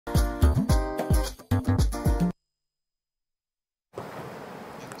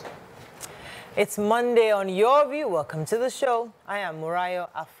It's Monday on Your View. Welcome to the show. I am Murayo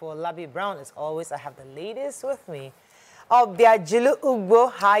Afolabi Brown. As always, I have the ladies with me. Obiajilu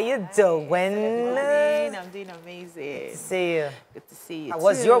Ugbo, how you doing? I'm doing amazing. Good to see you. Good to see you. How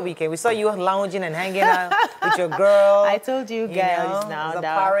was your weekend? We saw you lounging and hanging out with your girl. I told you guys now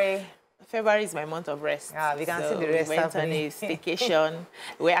that February is my month of rest. Yeah, we can see the rest we went on happening. a staycation.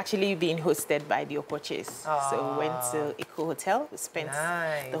 We're actually being hosted by the Opoches. So we went to Eco Hotel. We spent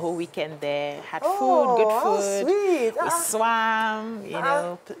the whole weekend there. Had food, good food. Sweet. We swam, you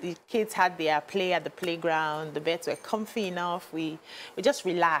know. The kids had their play at the playground. The beds were comfy enough. We just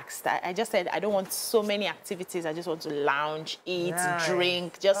relaxed. I just said, I don't want so many activities. I just want to lounge, eat,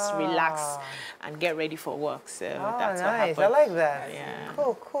 drink, just relax and get ready for work. So that's what happened. I like that. Yeah.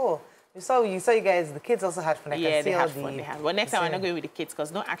 Cool. You saw you guys, the kids also had fun. Yeah, they had fun. Well, next time I'm not going with the kids because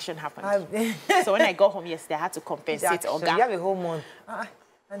no action happened. So when I got home yesterday, I had to compensate. You have a whole month.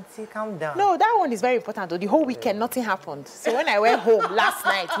 Auntie, calm down. No, that one is very important though. The whole weekend, nothing happened. So when I went home last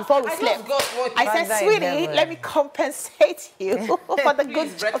night, before we slept, I said, sweetie, let me compensate you for the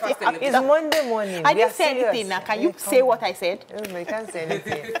good job you have It's done. Monday morning. I didn't say anything now. Can you say what I said? No, you can't say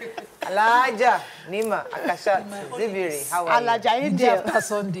anything. Alaja, Nima, Akashat, Zibiri, how are you? Alaja, The day after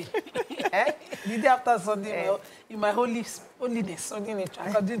Sunday. The day after Sunday, in my holiness,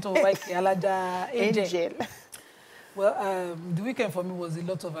 according to Mike Alaja Angel. Well, the weekend for me was a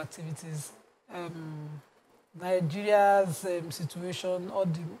lot of activities. Nigeria's situation, all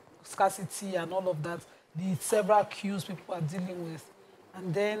the scarcity and all of that, the several queues people are dealing with.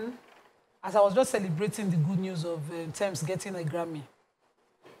 And then, as I was just celebrating the good news of Thames getting a Grammy,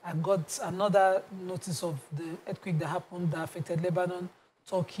 I got another notice of the earthquake that happened that affected Lebanon,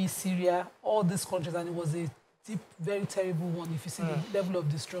 Turkey, Syria, all these countries, and it was a deep, very terrible one if you see the level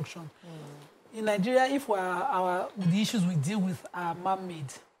of destruction. In Nigeria, if the issues we deal with are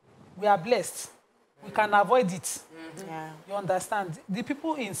man-made, we are blessed. We can avoid it. You understand? The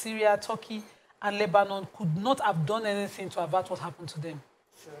people in Syria, Turkey, and Lebanon could not have done anything to avert what happened to them.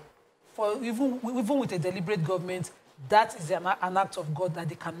 For even with a deliberate government, that is an act of God that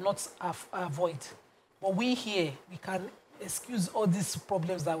they cannot avoid. But we here, we can excuse all these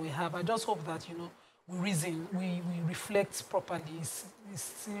problems that we have. I just hope that, you know, we reason, we reflect properly. It's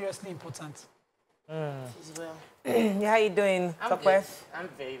seriously important. As well. Yeah, how you doing, Tokwe? I'm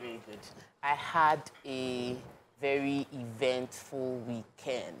very, very good. I had a very eventful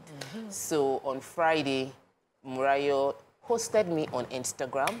weekend. So on Friday, Murayo hosted me on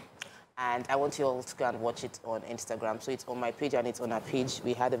Instagram. And I want you all to go and watch it on Instagram. So it's on my page and it's on our page.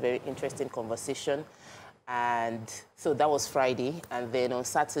 We had a very interesting conversation. And so that was Friday. And then on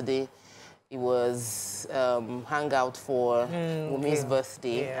Saturday, it was hangout for Wumi's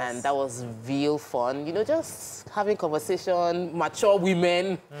birthday. Yes. And that was real fun. You know, just having conversation, mature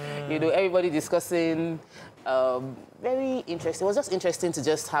women, you know, everybody discussing. Very interesting. It was just interesting to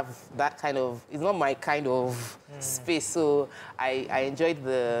just have that kind of, it's not my kind of space. So I enjoyed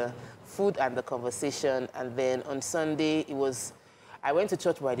the food and the conversation. And then on Sunday, I went to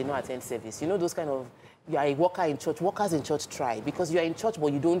church, but I did not attend service. You know, those kind of, you are a worker in church, workers in church try, because you are in church,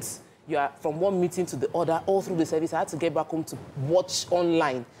 but you are from one meeting to the other, all through the service. I had to get back home to watch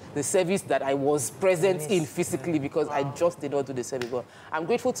online the service that I was present in physically, because I just did not do the service. But I'm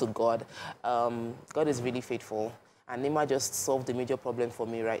grateful to God. God is really faithful. And Nima just solved the major problem for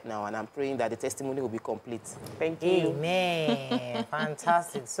me right now. And I'm praying that the testimony will be complete. Thank you. Amen.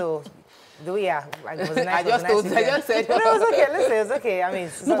 Fantastic. So, it was nice. I just said. No, it was okay. Listen, it was okay. I mean,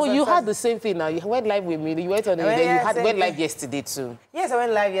 but you had the same thing now. You went live with me. You went on it. You went live yesterday too. Yes, I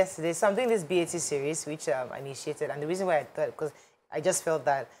went live yesterday. So I'm doing this BAT series, which I initiated. And the reason why I thought, because I just felt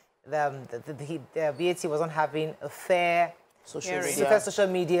that the BAT wasn't having a fair social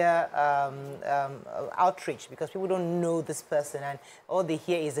media outreach, because people don't know this person and all they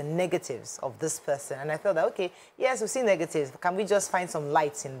hear is the negatives of this person. And I felt that, okay, yes, we've seen negatives. Can we just find some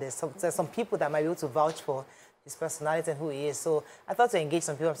lights in this? So there's some people that might be able to vouch for his personality and who he is. So I thought to engage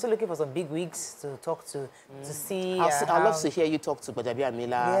some people. I'm still looking for some big wigs to talk to see. I'd love to hear you talk to Gbajabi Amila.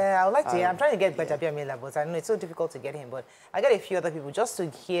 Yeah, I would like to hear. I'm trying to get Gbajabi Amila, but I know it's so difficult to get him. But I got a few other people just to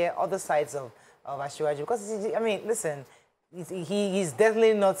hear other sides of Asiwaju. Because, I mean, listen, he's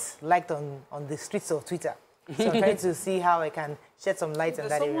definitely not liked on the streets of Twitter. So I'm trying to see how I can shed some light on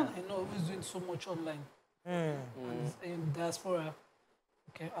that area. There's someone I know who's doing so much online. In diaspora.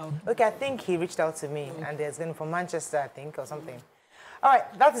 Okay, I think he reached out to me, and there's going from Manchester, I think, or something. All right,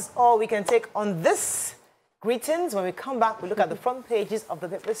 that is all we can take on this greetings. When we come back, we look at the front pages of the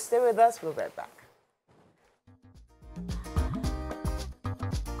paper. Stay with us. We'll be right back.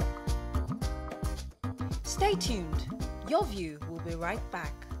 Stay tuned. Your View will be right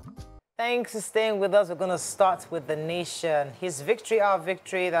back. Thanks for staying with us. We're going to start with the nation. His victory, our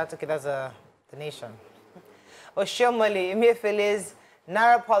victory. That's the nation. Oshiomhole, emefiele's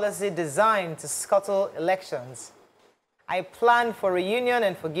Naira policy designed to scuttle elections. I plan for reunion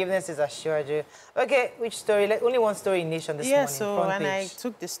and forgiveness is assured you. Okay, which story? Only one story in Nation this morning. Yeah, so when I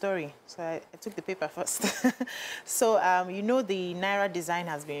took the story, so I took the paper first. So, you know, the Naira design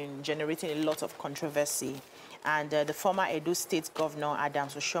has been generating a lot of controversy. And the former Edo State Governor,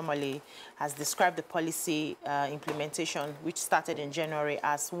 Adams Oshiomhole, has described the policy implementation, which started in January,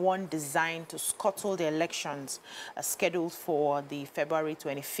 as one designed to scuttle the elections scheduled for the February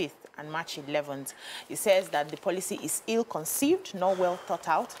 25th and March 11th. He says that the policy is ill-conceived, not well thought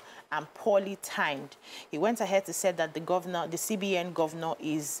out, and poorly timed. He went ahead to say that the CBN governor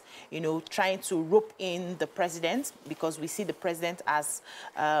is, you know, trying to rope in the president, because we see the president as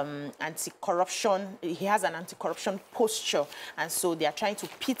anti-corruption. He has an anti-corruption posture, and so they are trying to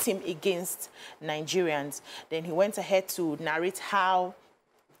pit him against Nigerians. Then he went ahead to narrate how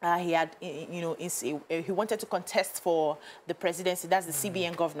he had, you know, he wanted to contest for the presidency. That's the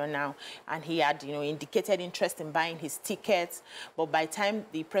CBN governor now. And he had, you know, indicated interest in buying his tickets. But by the time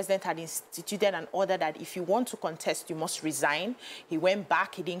the president had instituted an order that if you want to contest, you must resign, he went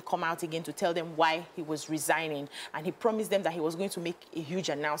back. He didn't come out again to tell them why he was resigning. And he promised them that he was going to make a huge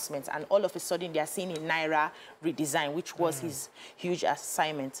announcement. And all of a sudden, they are seeing a Naira redesign, which was his huge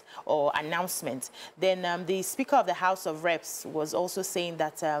assignment or announcement. Then the Speaker of the House of Reps was also saying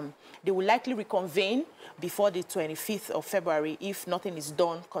that they will likely reconvene before the 25th of February if nothing is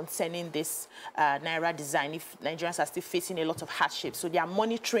done concerning this Naira design, if Nigerians are still facing a lot of hardship. So they are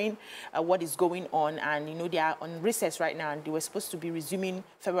monitoring what is going on, and, you know, they are on recess right now, and they were supposed to be resuming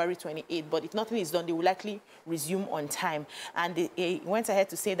February 28th, but if nothing is done, they will likely resume on time. And they went ahead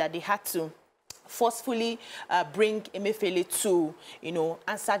to say that they had to forcefully bring Emefiele to, you know,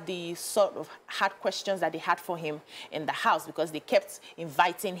 answer the sort of hard questions that they had for him in the House, because they kept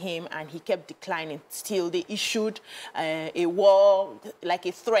inviting him and he kept declining. Still, they issued a war, like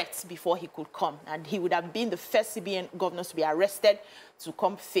a threat, before he could come. And he would have been the first CBN governor to be arrested to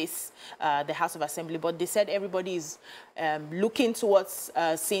come face the House of Assembly. But they said everybody is looking towards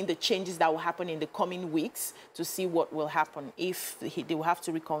seeing the changes that will happen in the coming weeks to see what will happen if they will have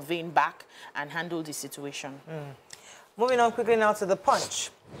to reconvene back and handle the situation. Moving on quickly now to the Punch.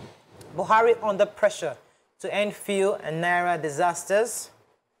 Buhari under pressure to end fuel and Naira disasters.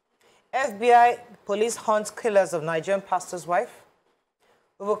 FBI police hunt killers of Nigerian pastor's wife.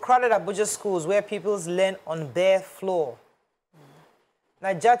 Overcrowded Abuja schools where pupils learn on bare floor.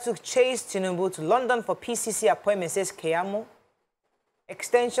 Najatu chased Tinubu to London for PCC appointment, says Keyamo.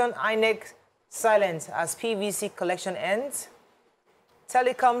 Extension INEC silent as PVC collection ends.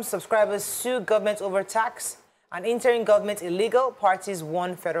 Telecom subscribers sue government over tax. And interim government illegal. Parties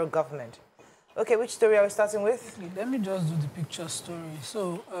warn federal government. Okay, which story are we starting with? Let me just do the picture story.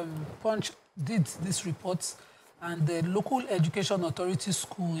 So, Punch did this report, and the local education authority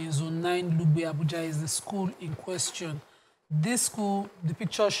school in Zone 9, Lugbe, Abuja, is the school in question. This school, the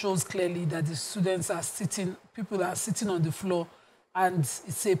picture shows clearly that the students are sitting, people are sitting on the floor, and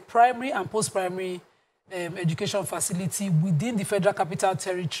it's a primary and post-primary education facility within the Federal Capital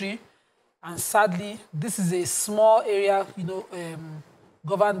Territory. And sadly, this is a small area, you know,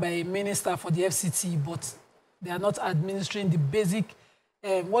 governed by a minister for the FCT, but they are not administering the basic,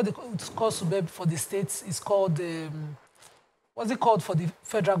 what it's called SUBEB for the states is called, what's it called for the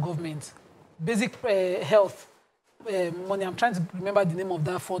federal government? Basic health. Money. I'm trying to remember the name of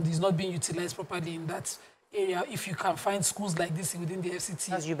that fund. Is not being utilized properly in that area. If you can find schools like this within the FCT.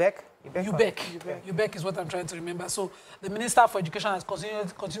 That's UBEC? UBEC is what I'm trying to remember. So the Minister for Education has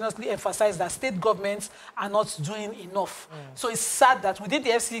continuously emphasized that state governments are not doing enough. So it's sad that within the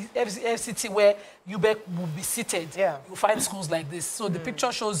FCT where UBEC will be seated, you find schools like this. So the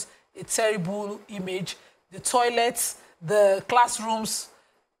picture shows a terrible image. The toilets, the classrooms,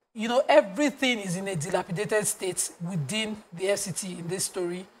 you know, everything is in a dilapidated state within the FCT in this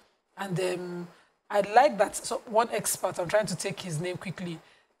story. And I'd like that, so one expert, I'm trying to take his name quickly,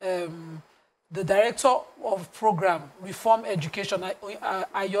 the director of program, Reform Education,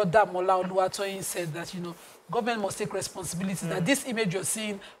 Ayoda Mola Oluwatoyin, said that, you know, government must take responsibility, that this image you're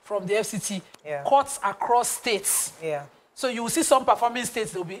seeing from the FCT cuts across states. So you will see some performing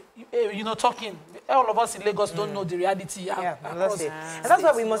states, they'll be, you know, talking. All of us in Lagos don't know the reality across states. And that's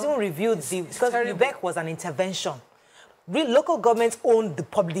why we must even review because UBEC was an intervention. Local governments own the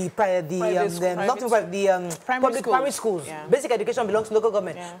public primary schools. Basic education belongs to local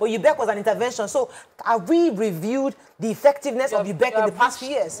government. But UBEC was an intervention. So have we reviewed the effectiveness of UBEC in the past few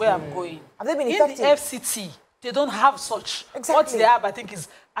years? Where I'm going. Have they been effective? In the FCT, They don't have such. Exactly. What they have, I think, is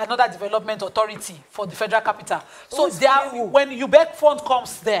another development authority for the federal capital. So they are, when UBEC fund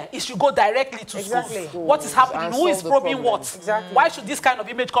comes there, it should go directly to schools. What is happening? Who is probing what? Exactly. Why should this kind of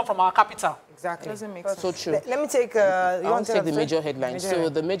image come from our capital? Exactly. Doesn't make sense. So true. Let me take. I want to take the major headline. So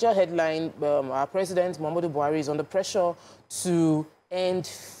the major headline: our president Muhammadu Buhari is under pressure to end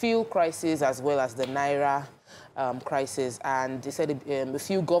fuel crisis as well as the Naira crisis, and they said a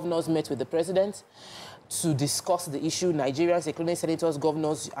few governors met with the president to discuss the issue. Nigerians, including senators,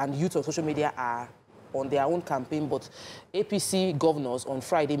 governors, and youth on social media are on their own campaign, but APC governors on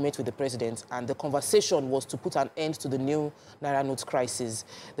Friday met with the president, and the conversation was to put an end to the new Naira note crisis.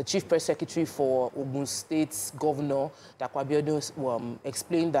 The chief press secretary for Ogun State's governor, Dapo Abiodun,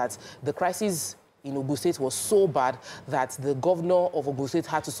 explained that the crisis in Ogun State was so bad that the governor of Ogun State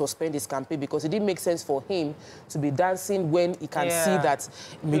had to suspend his campaign because it didn't make sense for him to be dancing when he can see that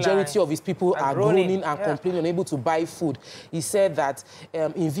majority of his people are groaning and complaining, unable to buy food. He said that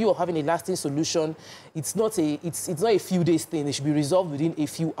in view of having a lasting solution, it's not a few days thing. It should be resolved within a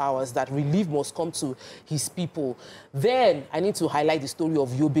few hours, that relief must come to his people. Then I need to highlight the story of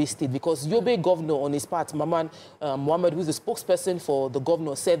Yobe State, because Yobe governor on his part, Maman Mohammed, who is the spokesperson for the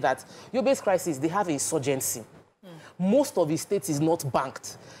governor, said that Yobe's crisis, they have insurgency. Most of the state is not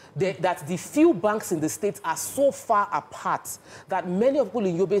banked. That the few banks in the state are so far apart that many of people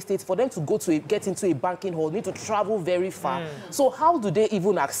in Yobe State, for them to get into a banking hall, need to travel very far. So how do they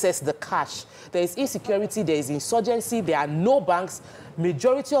even access the cash? There is insecurity, there is insurgency, there are no banks.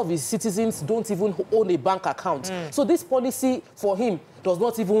 Majority of his citizens don't even own a bank account. So this policy for him does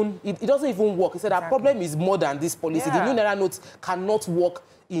not even, it doesn't even work. He said our problem is more than this policy. The new Naira notes cannot work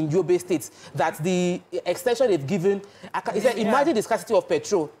in Yobe State. That the extension they've given, he said, imagine the scarcity of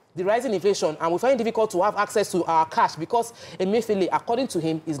petrol, the rising inflation, and we find it difficult to have access to our cash because emefiele, according to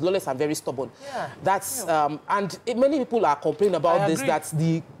him, is lawless and very stubborn. That's and many people are complaining about this, that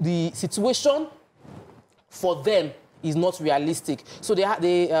the situation for them is not realistic. So they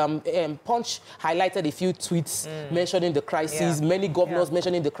Punch highlighted a few tweets mentioning the crisis, many governors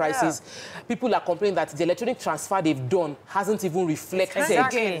mentioning the crisis. People are complaining that the electronic transfer they've done hasn't even reflected.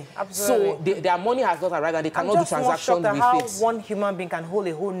 Exactly. Absolutely. So their money has not arrived and they cannot do transactions with how it. One human being can hold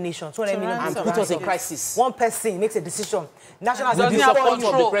a whole nation, 200 million and put us in crisis. One person makes a decision. National doesn't have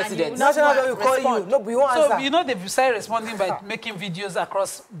control of the president. National will call you. No, but you won't answer. So, you know, they've started responding by making videos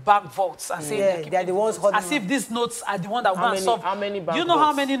across bank vaults and saying they're the ones holding. As if these notes are the one that will solve. How many bank Do you know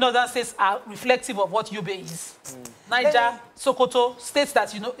how many northern states are reflective of what Yobe is? Niger, Sokoto, states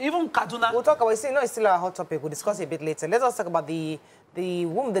that, you know, even Kaduna. We'll talk about it. It's still a hot topic. We'll discuss it a bit later. Let us talk about the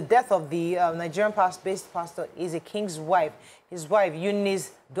death of the Nigerian based pastor is a king's wife. His wife,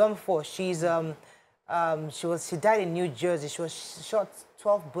 Eunice Domfo, she died in New Jersey. She was shot.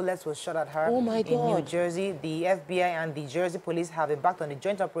 12 bullets were shot at her in New Jersey. The FBI and the Jersey police have embarked on a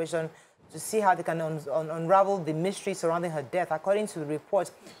joint operation to see how they can unravel the mystery surrounding her death. According to the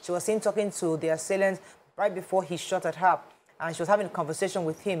report, she was seen talking to the assailant right before he shot at her, and she was having a conversation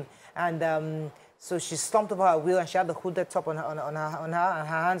with him. And so she stomped over her wheel, and she had the hooded top on her, and her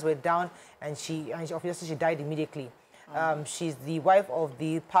hands were down, and obviously she died immediately. She's the wife of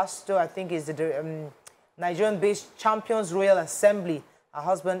the pastor, I think is the Nigerian-based Champions Royal Assembly. Her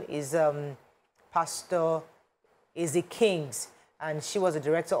husband is Pastor Eze Kings, and she was a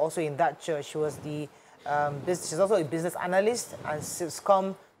director also in that church. She was she's also a business analyst and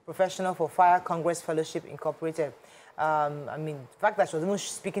SCOM professional for Fire Congress Fellowship Incorporated. I mean, the fact that she was even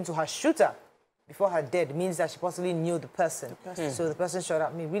speaking to her shooter before her death means that she possibly knew the person. So the person shot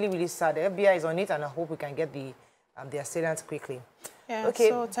at me. Really, really sad. The FBI is on it, and I hope we can get the assailants quickly. Yeah, okay.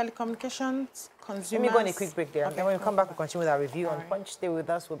 So telecommunications, consumers... Let me go on a quick break there. Okay. And when we come back, we'll continue with our review on Punch. Stay with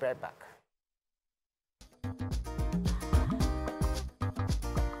us. We'll be right back.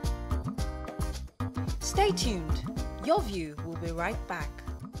 Stay tuned. Your View will be right back.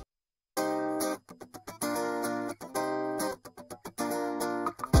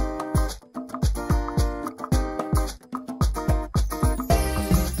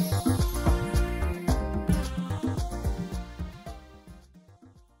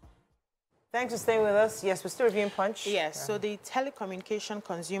 Thanks for staying with us. Yes, we're still reviewing Punch. Yes, so the telecommunication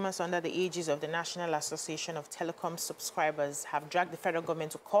consumers under the aegis of the National Association of Telecom Subscribers have dragged the federal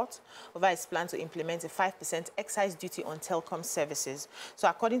government to court over its plan to implement a 5% excise duty on telecom services. So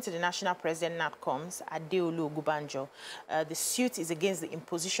according to the National President, NATCOMS, Adeolu Ogunbanjo, the suit is against the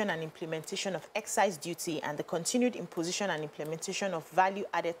imposition and implementation of excise duty and the continued imposition and implementation of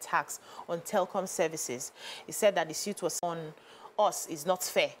value-added tax on telecom services. He said that the suit was on us is not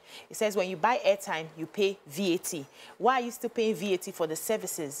fair. It says when you buy airtime, you pay VAT. Why are you still paying VAT for the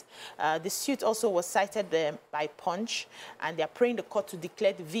services? The suit also was cited by Punch, and they're praying the court to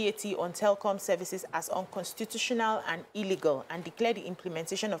declare the VAT on telecom services as unconstitutional and illegal, and declare the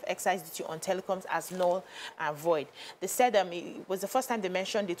implementation of excise duty on telecoms as null and void. They said it was the first time they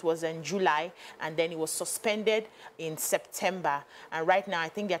mentioned it was in July, and then it was suspended in September. And right now, I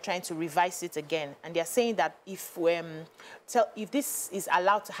think they're trying to revise it again. And they're saying that if this is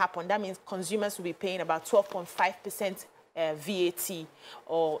allowed to happen, that means consumers will be paying about 12.5% VAT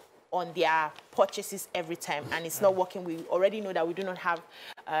or on their purchases every time, and it's not working. We already know that we do not have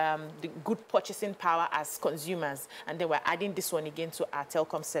the good purchasing power as consumers, and then we're adding this one again to our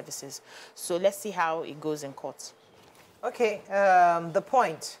telecom services. So let's see how it goes in court. Okay, the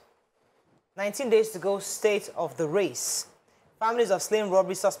point. 19 days to go, state of the race. Families of slain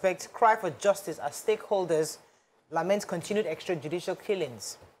robbery suspects cry for justice as stakeholders lament continued extrajudicial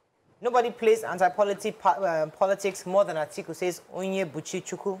killings. Nobody plays anti-politics more than Atiku, says Onye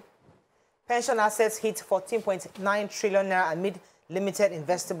Buchichukwu. Pension assets hit 14.9 trillion naira amid limited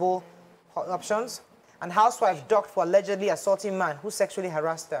investable options. And housewife docked for allegedly assaulting man who sexually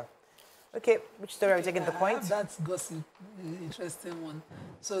harassed her. Okay, which story are we taking the point? That's gossip, interesting one.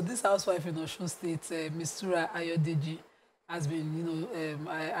 So this housewife in Osun State, Mistura Ayodeji, has been,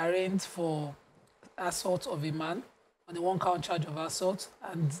 arraigned for assault of a man on a one-count charge of assault,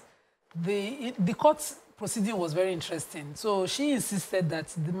 and the court proceeding was very interesting. So she insisted that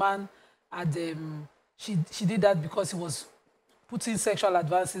the man had she did that because he was putting sexual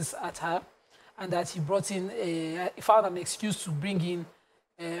advances at her, and that he brought in he found an excuse to bring in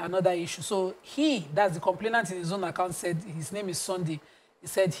another issue. So that's the complainant in his own account, said his name is Sunday. He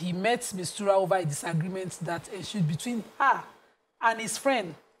said he met Mistura over a disagreement that ensued between her and his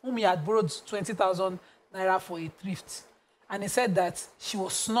friend, whom he had borrowed 20,000 naira for a thrift. And he said that she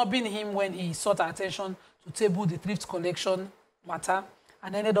was snubbing him when he sought her attention to table the thrift collection matter,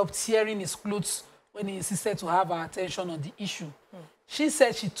 and ended up tearing his clothes when he insisted to have her attention on the issue. She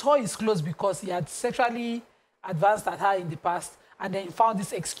said she tore his clothes because he had sexually advanced at her in the past, and then found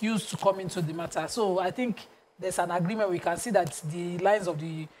this excuse to come into the matter. So I think there's an agreement. We can see that the lines of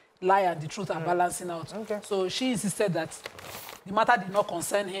the lie and the truth are balancing out. Okay. So she insisted that the matter did not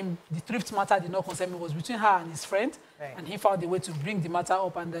concern him. The thrift matter did not concern him. It was between her and his friend. Right. And he found a way to bring the matter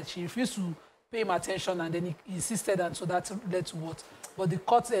up, and that she refused to pay him attention, and then he insisted, and so that led to what? But the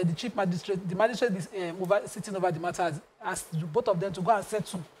court, the chief magistrate, the magistrate sitting over the matter, asked both of them to go and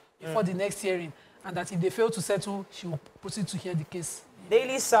settle before the next hearing, and that if they fail to settle, she will proceed to hear the case.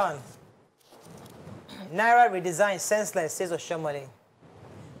 Daily Sun. Naira redesign senseless, says Oshomole.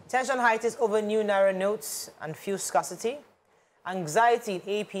 Tension heightens over new Naira notes and fuel scarcity. Anxiety in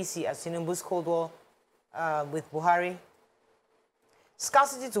APC as Tinubu's Cold War with Buhari.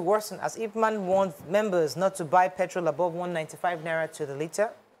 Scarcity to worsen as Ipman warns members not to buy petrol above 195 naira to the litre.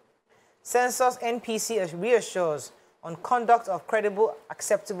 Census NPC reassures on conduct of credible,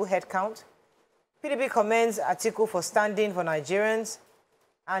 acceptable headcount. PDP commends Atiku for standing for Nigerians.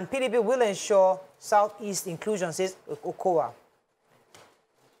 And PDP will ensure Southeast inclusion, says Okowa.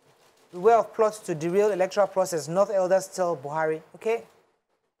 Beware of plots to derail electoral process, North elders tell Buhari. Okay?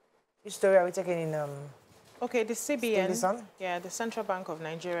 Which story are we taking in? Okay, the CBN, the Central Bank of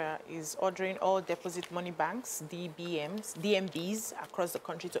Nigeria, is ordering all deposit money banks, DMBs, across the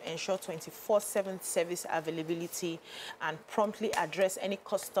country to ensure 24/7 service availability and promptly address any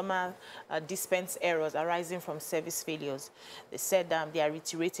customer dispense errors arising from service failures. They said they are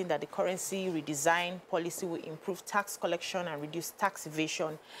reiterating that the currency redesign policy will improve tax collection and reduce tax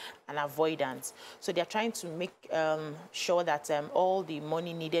evasion and avoidance. So they're trying to make sure that all the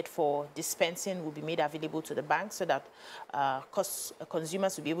money needed for dispensing will be made available to the bank, so that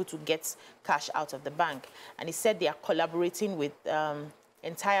consumers will be able to get cash out of the bank. And he said they are collaborating with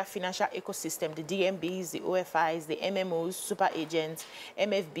entire financial ecosystem, the DMBs, the OFIs, the MMOs, super agents,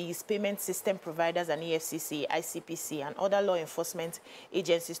 MFBs, payment system providers, and EFCC, ICPC, and other law enforcement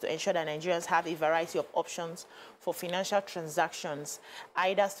agencies to ensure that Nigerians have a variety of options for financial transactions,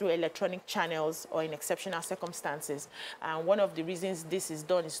 either through electronic channels or in exceptional circumstances. And one of the reasons this is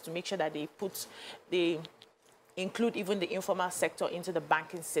done is to make sure that they include even the informal sector into the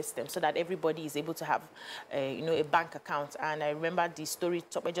banking system, so that everybody is able to have, a bank account. And I remember the story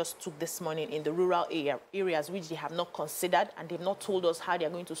I just took this morning in the rural areas, which they have not considered, and they've not told us how they are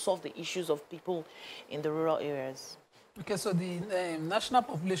going to solve the issues of people in the rural areas. Okay, so the National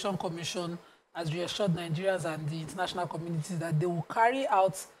Population Commission has reassured Nigerians and the international community that they will carry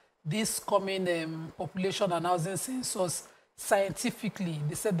out this coming population and housing census scientifically.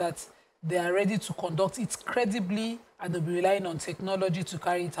 They said that they are ready to conduct it credibly, and they'll be relying on technology to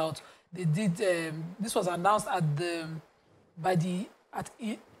carry it out. They did. This was announced by the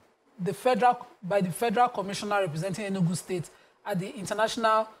federal commissioner representing Enugu State at the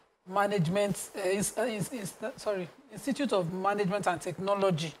International Institute of Management and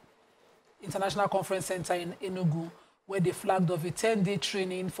Technology International Conference Center in Enugu, where they flagged off a 10-day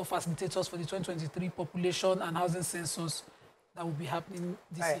training for facilitators for the 2023 population and housing census that will be happening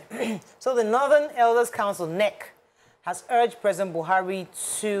this year. So the Northern Elders Council, NEC, has urged President Buhari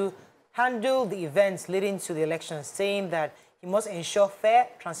to handle the events leading to the election, saying that he must ensure fair,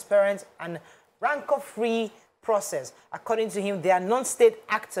 transparent, and rancor-free process. According to him, they are non-state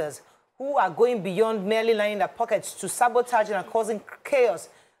actors who are going beyond merely lining their pockets to sabotaging and causing chaos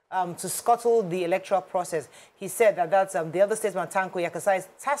to scuttle the electoral process. He said that the other statesman, Tanko Yakasai,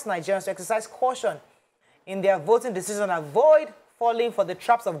 tasked Nigerians to exercise caution in their voting decision and avoid falling for the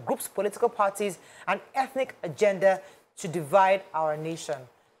traps of groups, political parties, and ethnic agenda to divide our nation.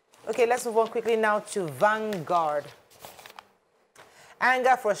 Okay, let's move on quickly now to Vanguard.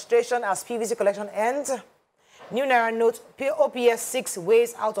 Anger, frustration as PVC collection ends. New Naira note, OPS 6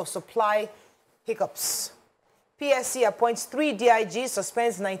 ways out of supply hiccups. PSC appoints 3 DIGs,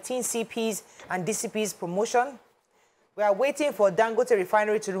 suspends 19 CPs and DCPs promotion. We are waiting for Dangote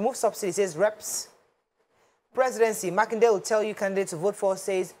refinery to remove subsidies, says reps. Presidency, Makinde will tell you candidate to vote for,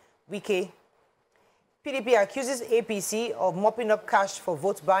 says Wike. PDP accuses APC of mopping up cash for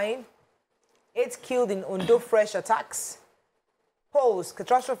vote buying. 8 killed in Ondo fresh attacks. Polls,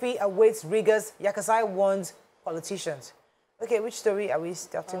 catastrophe awaits riggers. Yakasai warns politicians. Okay, which story are we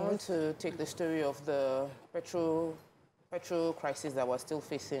starting with? I want to take the story of the petrol crisis that we're still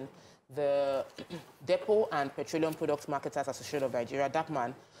facing. The Depot and Petroleum Products Marketers Association of Nigeria,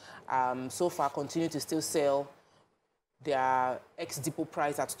 DAPMAN, so far continue to still sell their ex-depot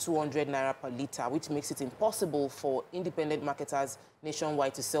price at 200 Naira per litre, which makes it impossible for independent marketers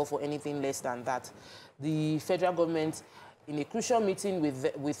nationwide to sell for anything less than that. The federal government, in a crucial meeting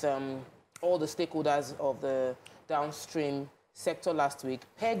with all the stakeholders of the downstream sector last week,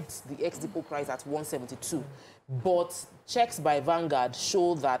 pegged the ex-depot price at 172. But checks by Vanguard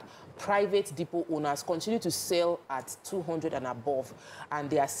show that private depot owners continue to sell at 200 and above. And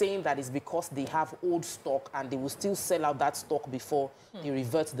they are saying that it's because they have old stock and they will still sell out that stock before they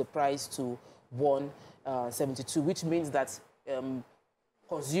revert the price to 172, which means that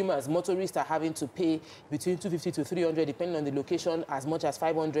consumers, motorists are having to pay between 250 to 300, depending on the location, as much as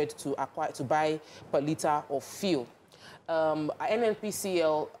 500 to buy per litre of fuel.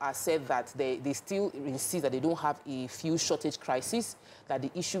 NNPCL has said that they still insist that they don't have a fuel shortage crisis, that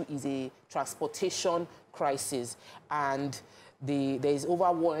the issue is a transportation crisis. And there is over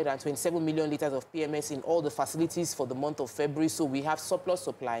 127 million litres of PMS in all the facilities for the month of February, so we have surplus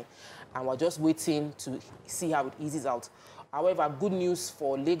supply, and we're just waiting to see how it eases out. However, good news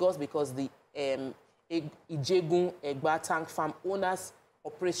for Lagos, because the Ijegun Egba Tank Farm Owners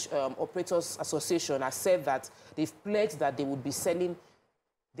Operators Association has said that they've pledged that they would be selling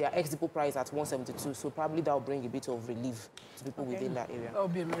their ex-depot price at 172. So probably that will bring a bit of relief to people within that area. That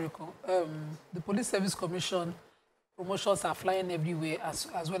would be a miracle. The Police Service Commission promotions are flying everywhere,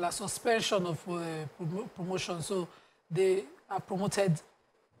 as well as suspension of promotion. So they are promoted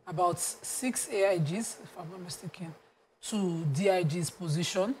about 6 AIGs, if I'm not mistaken, to DIG's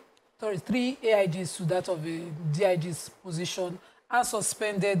position. Sorry, 3 AIGs to that of a DIG's position, and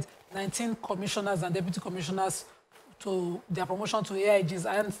suspended 19 commissioners and deputy commissioners to their promotion to AIGs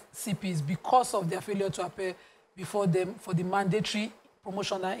and CPs because of their failure to appear before them for the mandatory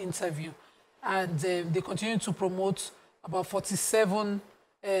promotional interview. And they continue to promote about 47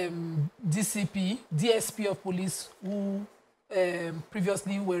 DSP of police who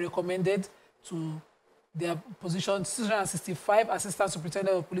previously were recommended to their position. 665 assistant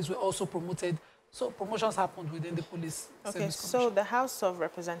superintendent of police were also promoted. So promotions happened within the police service commission. So the House of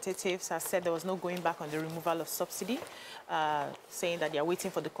Representatives has said there was no going back on the removal of subsidy, saying that they are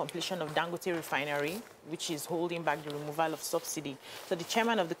waiting for the completion of Dangote refinery, which is holding back the removal of subsidy. So the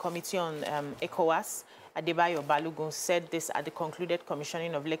chairman of the committee on ECOWAS, Adebayo Balogun, said this at the concluded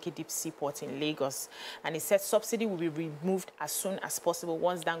commissioning of Lekki Deep Seaport in Lagos. And he said subsidy will be removed as soon as possible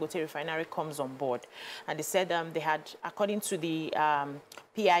once Dangote refinery comes on board. And they said they had, according to the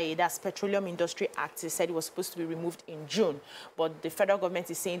PIA, that's Petroleum Industry Act, they said it was supposed to be removed in June. But the federal government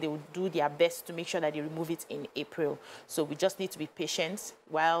is saying they will do their best to make sure that they remove it in April. So we just need to be patient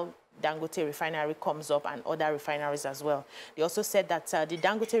while Dangote refinery comes up and other refineries as well. They also said that the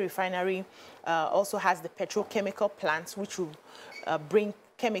Dangote refinery also has the petrochemical plants, which will bring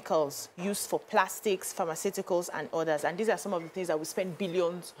chemicals used for plastics, pharmaceuticals, and others. And these are some of the things that we spend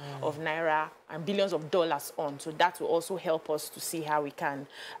billions of Naira and billions of dollars on. So that will also help us to see how we can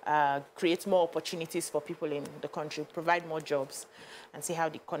create more opportunities for people in the country, provide more jobs, and see how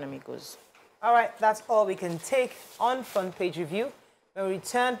the economy goes. All right, that's all we can take on Front Page Review. When we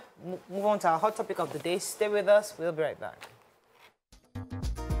return, move on to our hot topic of the day. Stay with us. We'll be right back.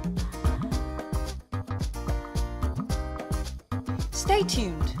 Stay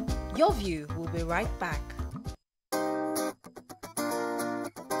tuned. Your View will be right back.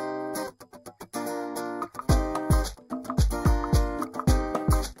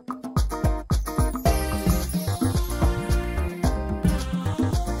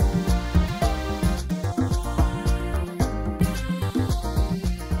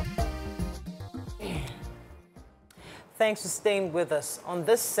 Thanks for staying with us. On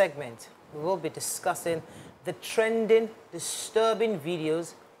this segment, we will be discussing the trending, disturbing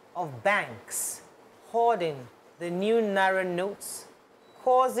videos of banks hoarding the new Naira notes,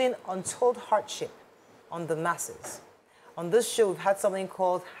 causing untold hardship on the masses. On this show, we've had something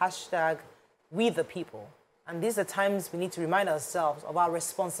called #WeThePeople. And these are times we need to remind ourselves of our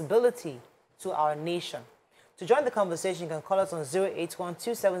responsibility to our nation. To join the conversation, you can call us on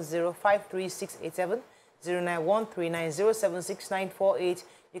 081-270-53687, 091-390-76948.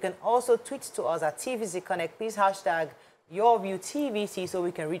 You can also tweet to us at TVC Connect. Please #YourViewTVC so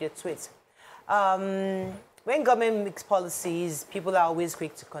we can read your tweets. When government makes policies, people are always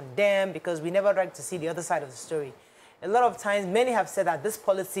quick to condemn because we never like to see the other side of the story. A lot of times, many have said that this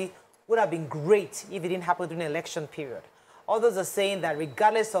policy would have been great if it didn't happen during the election period. Others are saying that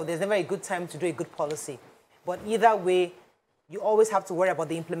regardless of, there's never a good time to do a good policy. But either way, you always have to worry about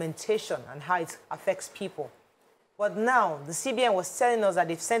the implementation and how it affects people. But now, the CBN was telling us that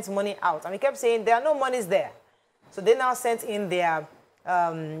they've sent money out, and we kept saying there are no monies there. So they now sent in their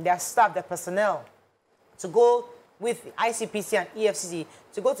staff, their personnel, to go with ICPC and EFCC,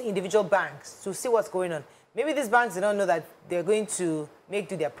 to go to individual banks to see what's going on. Maybe these banks, they don't know that they're going to make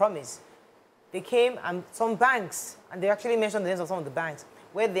do their promise. They came, and some banks, and they actually mentioned the names of some of the banks,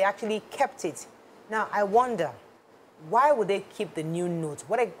 where they actually kept it. Now, I wonder, why would they keep the new notes?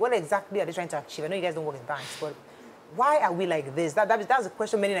 What exactly are they trying to achieve? I know you guys don't work in banks, but why are we like this? That's a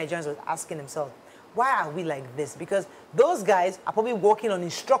question many Nigerians were asking themselves. Why are we like this? Because those guys are probably working on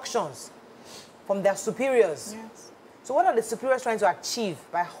instructions from their superiors. Yes. So what are the superiors trying to achieve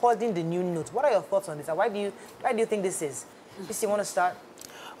by holding the new notes? What are your thoughts on this? And why do you think this is? Bisi, you want to start?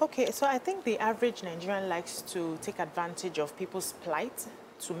 Okay, so I think the average Nigerian likes to take advantage of people's plight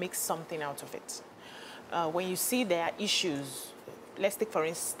to make something out of it. When you see there are issues, let's take, for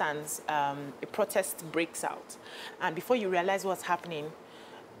instance, a protest breaks out. And before you realize what's happening,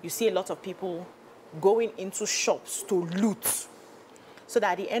 you see a lot of people going into shops to loot. So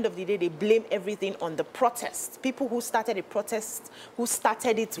that at the end of the day, they blame everything on the protest. People who started a protest, who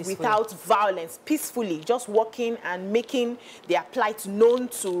started it peacefully, without violence, peacefully, just walking and making their plight known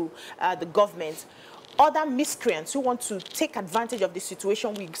to the government. Other miscreants who want to take advantage of the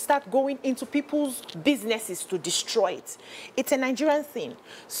situation, we start going into people's businesses to destroy it. It's a Nigerian thing.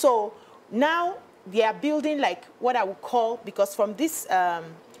 So now they are building like what I would call, because from this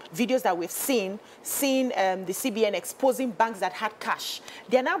videos that we've seen the CBN exposing banks that had cash,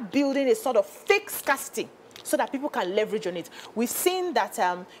 they are now building a sort of fake scarcity so that people can leverage on it. We've seen that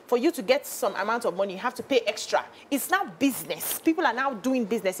for you to get some amount of money, you have to pay extra. It's now business. People are now doing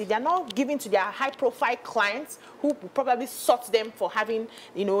business. If they're not giving to their high-profile clients who probably sought them for having,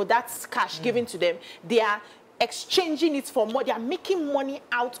 that cash given to them, they are exchanging it for more. They are making money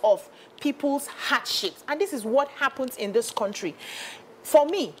out of people's hardships. And this is what happens in this country. For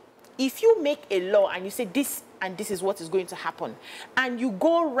me, if you make a law and you say this and this is what is going to happen, and you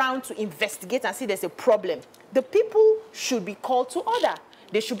go around to investigate and see there's a problem, the people should be called to order.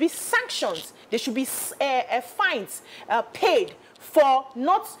 There should be sanctions. There should be fines paid for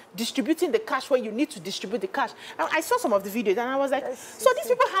not distributing the cash when you need to distribute the cash. And I saw some of the videos and I was like, so these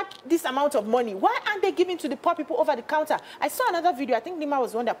people had this amount of money. Why aren't they giving to the poor people over the counter? I saw another video, I think Nima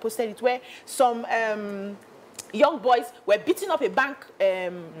was the one that posted it, where some young boys were beating up a bank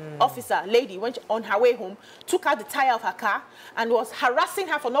officer, lady, went on her way home, took out the tire of her car and was harassing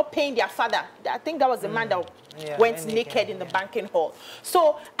her for not paying their father. I think that was the man that went naked in the banking hall.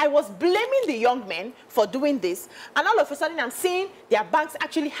 So I was blaming the young men for doing this, and all of a sudden I'm seeing their banks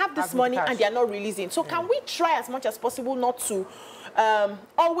actually have this money and they are not releasing. So can we try as much as possible not to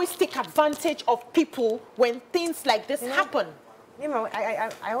always take advantage of people when things like this happen?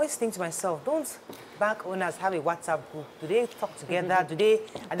 I always think to myself, don't bank owners have a WhatsApp group? Do they talk together?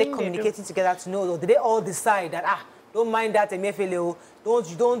 Are they communicating together to know, or do they all decide that, don't mind that, emefiele,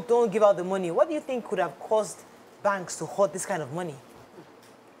 don't give out the money. What do you think could have caused banks to hoard this kind of money?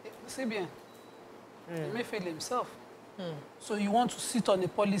 CBN. Emefiele himself. So you want to sit on a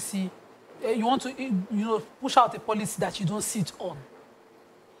policy, you want to push out a policy that you don't sit on.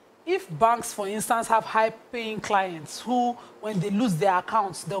 If banks, for instance, have high-paying clients who, when they lose their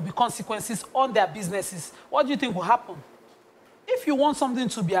accounts, there will be consequences on their businesses, what do you think will happen? If you want something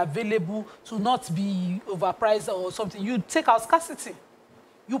to be available, to not be overpriced or something, you take out scarcity.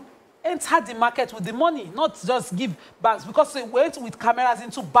 You enter the market with the money, not just give banks, because they went with cameras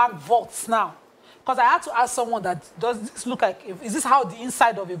into bank vaults now. Because I had to ask someone that, does this look like, is this how the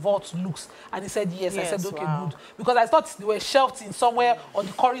inside of a vault looks? And he said, yes. I said, okay, good. Because I thought they were shelved in somewhere on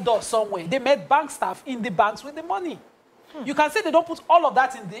the corridor somewhere. They met bank staff in the banks with the money. You can say they don't put all of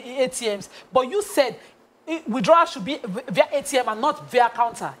that in the ATMs, but you said withdrawal should be via ATM and not via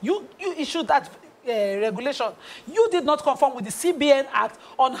counter. You issued that regulation. You did not conform with the CBN Act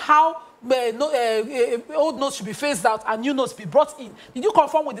on how old notes should be phased out and new notes be brought in. Did you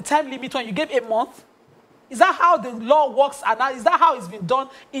conform with the time limit when you gave a month? Is that how the law works, and is that how it's been done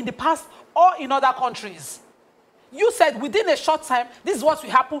in the past or in other countries? You said within a short time, this is what will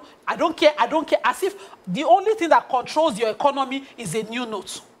happen. I don't care, as if the only thing that controls your economy is a new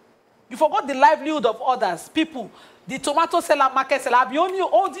note. You forgot the livelihood of others, people. The tomato seller, market seller, I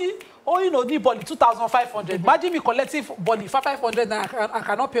only body 2,500. Imagine me collecting body 500 and I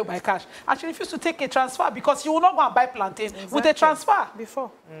cannot pay by cash. And she refused to take a transfer because you will not go and buy plantain with a transfer.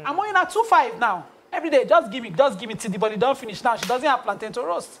 Before. I'm only at 2.5 now. Every day, just give me till the body don't finish now. She doesn't have plantain to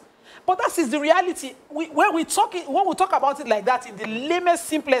roast. But that is the reality. When we talk about it like that in the lamest,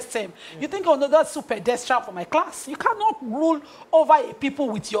 simplest term, you think, oh no, that's super pedestrian for my class. You cannot rule over a people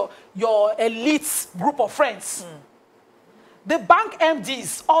with your elite group of friends. The bank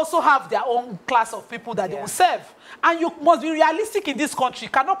MDs also have their own class of people that they will serve. And you must be realistic in this country. You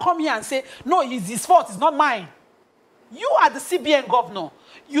cannot come here and say, no, it's his fault, it's not mine. You are the CBN governor.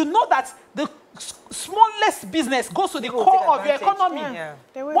 You know that the smallest business goes to the core of your economy.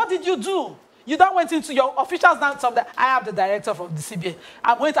 What did you do? You then went into your officials now told that I am the director of the CBN.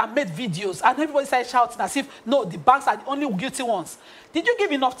 I went and made videos and everybody started shouting as if, no, the banks are the only guilty ones. Did you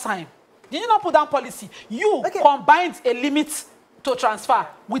give enough time? Did you not put down policy? You combined a limit to transfer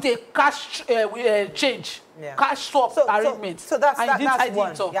with a cash change, cash swap arrangement. So that's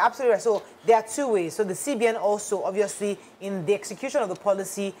one. You're absolutely right. So there are two ways. So the CBN also, obviously, in the execution of the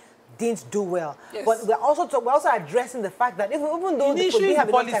policy, didn't do well. Yes. But we're also addressing the fact that even though they could have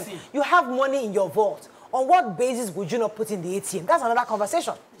enough time, you have money in your vault. On what basis would you not put in the ATM? That's another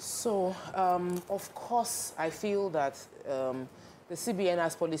conversation. So, of course, I feel that the CBN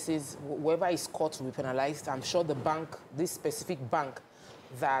has policies, whoever is caught will be penalized. I'm sure the bank, this specific bank,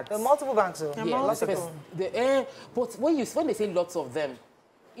 that... There are multiple banks, though. Yeah, but when they say lots of them,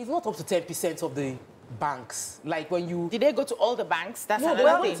 it's not up to 10% of the banks. Like when you... Did they go to all the banks? That's no,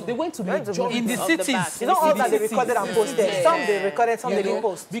 they went to majority in the cities. It's not all that they recorded and posted. Some they recorded, some they didn't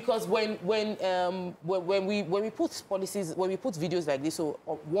post. Because when we put policies, when we put videos like this, so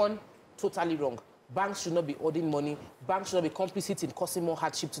one, totally wrong. Banks should not be hoarding money. Banks should not be complicit in causing more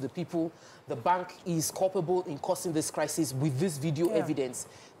hardship to the people. The bank is culpable in causing this crisis with this video evidence.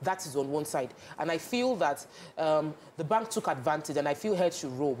 That is on one side. And I feel that the bank took advantage, and I feel head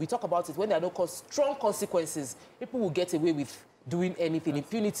should roll. We talk about it. When there are no strong consequences, people will get away with doing anything.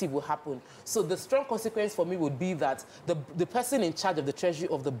 Impunity will happen. So the strong consequence for me would be that the person in charge of the treasury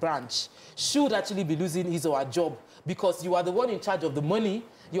of the branch should actually be losing his or her job, because you are the one in charge of the money.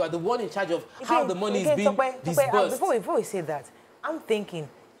 You are the one in charge of how the money is being disbursed. Before we say that, I'm thinking,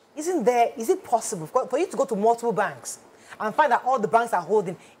 is it possible for you to go to multiple banks and find that all the banks are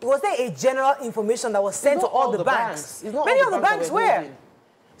holding? Was there a general information that was sent to all the banks? Many of the banks were.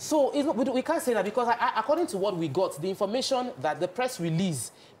 So we can't say that, because according to what we got, the information that the press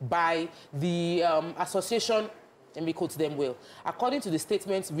release by the association, let me quote them well, according to the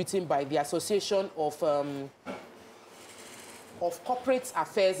statements written by the Association of Corporate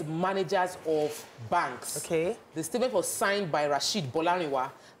Affairs Managers of Banks. Okay. The statement was signed by Rashid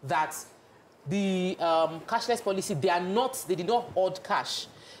Bolariwa that the cashless policy, they did not hoard cash,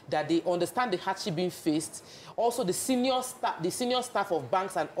 that they understand the hardship being faced. Also, the senior staff of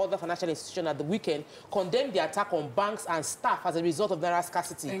banks and other financial institutions at the weekend condemned the attack on banks and staff as a result of Naira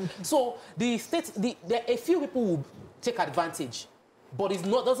scarcity. So a few people will take advantage. But it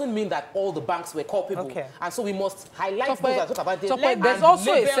doesn't mean that all the banks were culpable. Okay. And so we must highlight those that talk about this. There's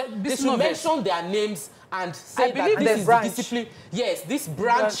also they should mention their names and said that this is the discipline. Yes, this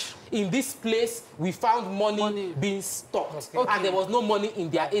branch in this place, we found money being stocked, and there was no money in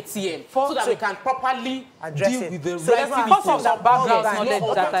their ATM, so that we can properly deal with the right people. Because of some background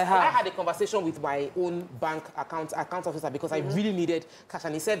knowledge that I have. I had a conversation with my own bank account officer because I really needed cash,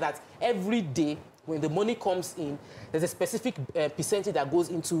 and he said that every day when the money comes in, there's a specific percentage that goes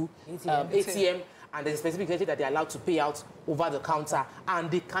into ATM, and there's a specific percentage that they're allowed to pay out over the counter,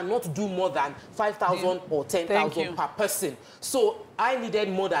 and they cannot do more than 5,000 or 10,000 per person. So I needed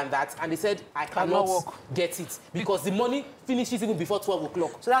more than that, and they said I cannot get it because the money finishes even before 12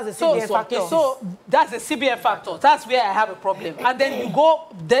 o'clock. So that's the CBN factor. So that's the CBN factor. That's where I have a problem. And then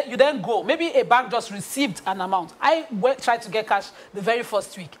you then go. Maybe a bank just received an amount. I tried to get cash the very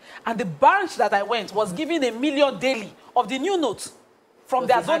first week, and the branch that I went was giving $1 million daily of the new notes from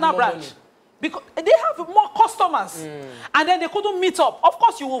their zonal branch. Because they have more customers, and then they couldn't meet up. Of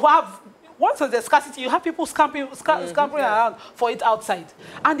course, you will have, once there's scarcity, you have people scampering around for it outside.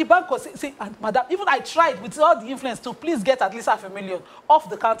 And the bank was saying, madam, even I tried with all the influence to please get at least $500,000 off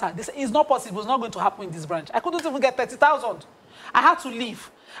the counter. They said, it's not possible, it's not going to happen in this branch. I couldn't even get 30,000. I had to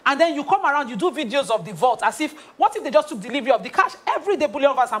leave. And then you come around, you do videos of the vault as if, what if they just took delivery of the cash? Every day,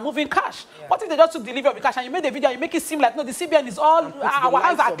 bullion of us are moving cash. Yeah. What if they just took delivery of the cash and you made the video and you make it seem like, no, the CBN is all, our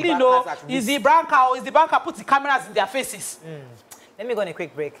hands are clean, no, is the banker put the cameras in their faces. Let me go on a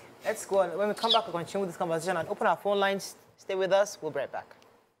quick break. Let's go on. When we come back, we'll continue with this conversation and open our phone lines. Stay with us. We'll be right back.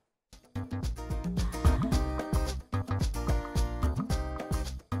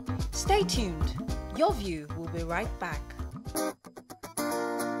 Stay tuned. Your View will be right back.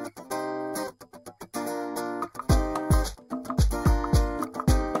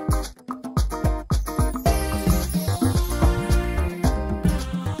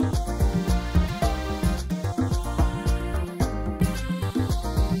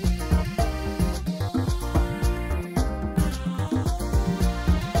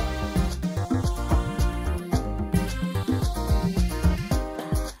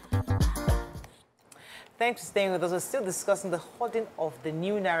 Thanks for staying with us. We're still discussing the hoarding of the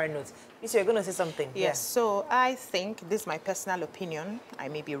new Naira notes. Lisa, you're going to say something. Yes, so I think, this is my personal opinion, I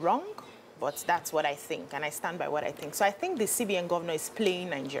may be wrong, but that's what I think, and I stand by what I think. So I think the CBN governor is playing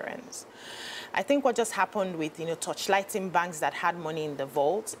Nigerians. I think what just happened with, torchlighting banks that had money in the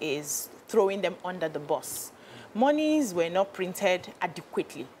vault is throwing them under the bus. Monies were not printed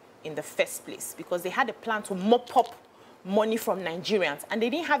adequately in the first place because they had a plan to mop up money from Nigerians, and they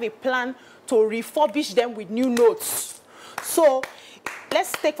didn't have a plan to refurbish them with new notes. So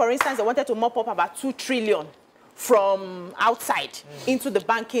let's take, for instance, they wanted to mop up about 2 trillion from outside into the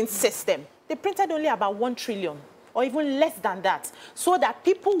banking system. They printed only about 1 trillion. Or even less than that, so that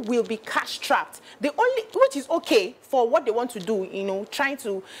people will be cash trapped. Which is okay for what they want to do, trying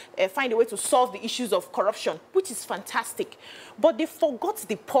to find a way to solve the issues of corruption, which is fantastic. But they forgot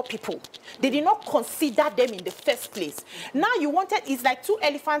the poor people. They did not consider them in the first place. Now it's like 2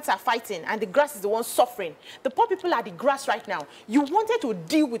 elephants are fighting and the grass is the one suffering. The poor people are the grass right now. You wanted to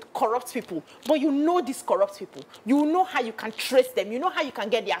deal with corrupt people, but you know these corrupt people. You know how you can trace them. You know how you can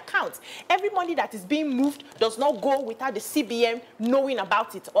get their accounts. Every money that is being moved does not go without the CBN knowing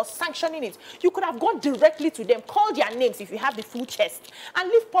about it or sanctioning it. You could have gone directly to them, called their names if you have the full chest, and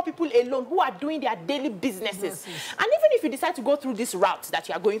leave poor people alone who are doing their daily businesses. And even if you decide to go through this route that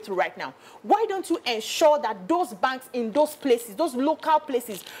you are going through right now, why don't you ensure that those banks in those places, those local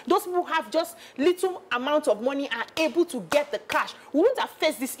places, those who have just little amount of money are able to get the cash? We won't have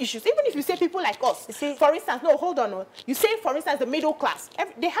faced these issues. Even if you say people like us, for instance, no, hold on. You say, for instance, the middle class,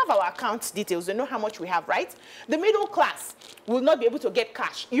 they have our account details. They know how much we have, right? The middle class will not be able to get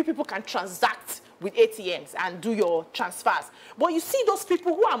cash. You people can transact with ATMs and do your transfers. But you see those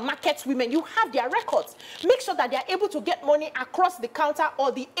people who are market women, you have their records. Make sure that they are able to get money across the counter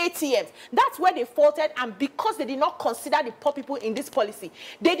or the ATMs. That's where they faulted, and because they did not consider the poor people in this policy,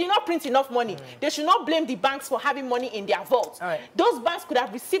 they did not print enough money. They should not blame the banks for having money in their vaults. Those banks could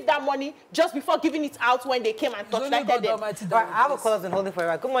have received that money just before giving it out when they came and touchlighted them. I have a caller and holding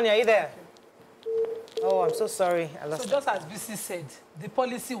for you. Good morning, are you there? Oh, I'm so sorry. So just as BC said, the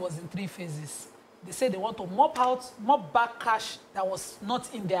policy was in 3 phases. They said they want to mop back cash that was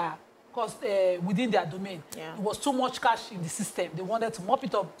not in their within their domain. It was too much cash in the system. They wanted to mop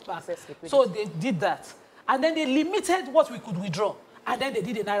it up back. So they did that. And then they limited what we could withdraw. And then they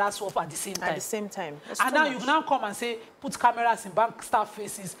did a Naira swap at the same time. At the same time. And now you now come and say, put cameras in bank staff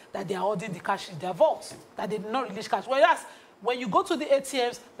faces that they are holding the cash in their vaults, that they did not release cash. Whereas when you go to the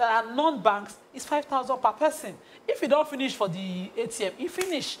ATMs that are non-banks, it's 5,000 per person. If you don't finish for the ATM, you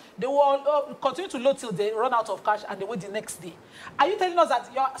finish. They will continue to load till they run out of cash and they wait the next day. Are you telling us that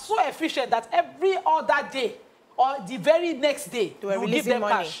you're so efficient that every other day or the very next day you will give them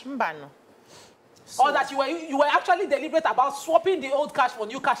money. cash? So, or that you were actually deliberate about swapping the old cash for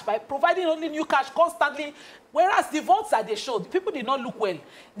new cash by providing only new cash constantly, whereas the votes that they showed, people did not look well.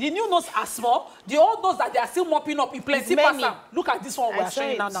 The new notes are small. The old notes that they are still mopping up in plenty. Look at this one we are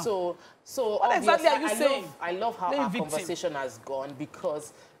showing now. So what exactly are you saying? I love how our conversation has gone,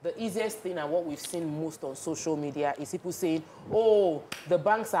 because the easiest thing and what we've seen most on social media is people saying, oh, the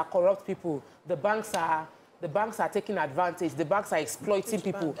banks are corrupt people. The banks are taking advantage. The banks are exploiting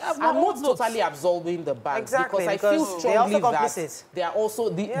people. I'm not totally absolving the banks, because I feel strongly that they are also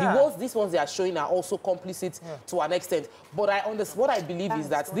these ones they are showing are also complicit to an extent. But what I believe is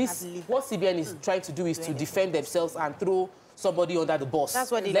that what CBN is trying to do is to defend themselves and throw somebody under the bus.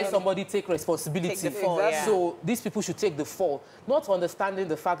 That's what Let somebody take responsibility. Take the fall, So these people should take the fall, not understanding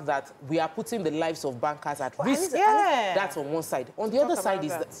the fact that we are putting the lives of bankers at risk. That's on one side. On the other side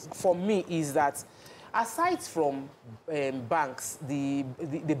is that, for me, is that aside from banks, the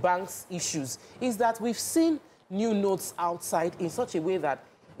banks' issues, is that we've seen new notes outside in such a way that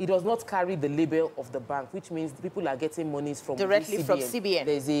it does not carry the label of the bank, which means people are getting monies from directly from CBN.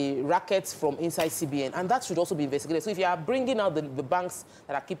 There's a racket from inside CBN, and that should also be investigated. So if you are bringing out the banks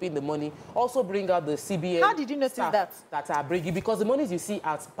that are keeping the money, also bring out the CBN. How did you notice that? That are bringing, because the monies you see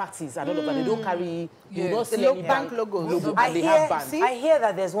at parties and all of that, they don't carry. You don't see any bank logos. Logo, and they have bands. I hear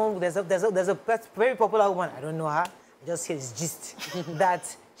that there's a very popular woman. I don't know her. I just hear this gist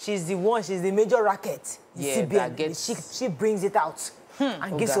that she's the major racket. CBN. She brings it out.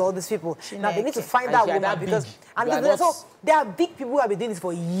 And gives to all these people. Now they need to find that woman, because there are big people who have been doing this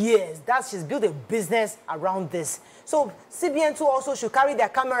for years. She's built a business around this. So CBN too also should carry their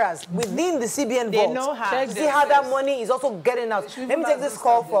cameras within the CBN vault. They know how. To see how that money is also getting out. Let me take this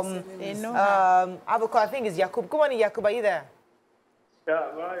call from Avocado. I think it's Yakub. Good morning, Yakub. Are you there?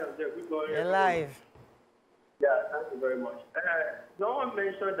 Yeah, Mariam, good morning. You're live. Yeah, thank you very much. No one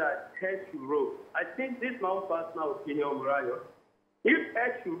mentioned that head to row. I think this is my own personal opinion, Mariam. If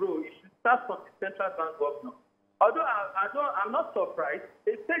head to row, it should start from the central bank governor. Although I'm not surprised,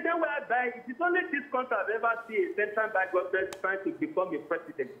 a station whereby it is only this country I've ever seen a central bank governor trying to become a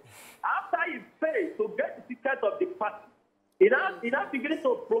president. After he failed to get the ticket of the party, he now beginning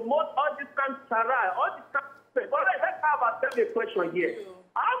to promote all this kind of chara, all this kind of thing. But let's have ourselves a question here.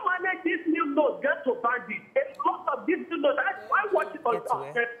 How many these new notes get to bandits? A lot of these new notes, I watch it on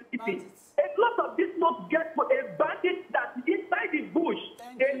TV. A lot of these notes get to a bandit that inside the bush.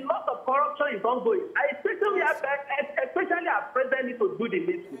 A lot of corruption is ongoing. Especially our president needs to do the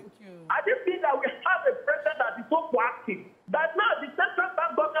meeting. I just think that we have a president that is so proactive that now the central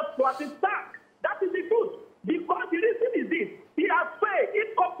bank government proactive stack. That is the truth. Because the reason is this: he has failed.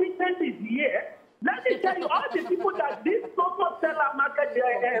 Incompetent is here. Let me tell you, all the people that this social seller market,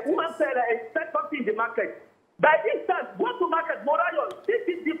 woman seller, sell something in the market. By this time, go to market, Morayon. This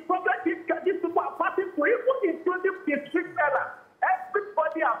is the problem these people are passing through, even including the street seller.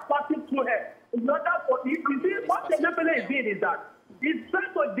 Everybody are passing through her. In order for you see, what the emefiele is doing is that he's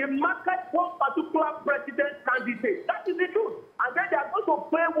trying to demarket one particular president candidate. That is the truth. And then they are going to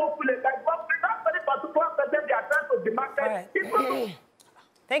play woefully. Like, but that very particular president they are trying to demarket.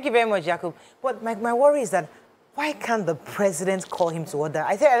 Thank you very much, Jacob. But my worry is that why can't the president call him to order?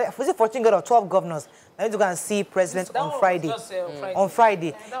 I think, was it 14 of 12 governors? I need to go and see president on Friday. On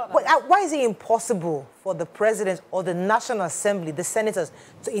Friday. But why is it impossible for the president or the National Assembly, the senators,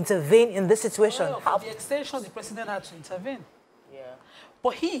 to intervene in this situation? For the extension, the president had to intervene. Yeah.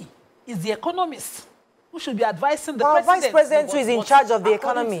 But he is the economist who should be advising the president. Vice president who is in charge of the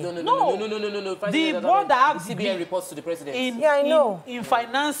economy. No. The board that have CBN reports to the president. I know. In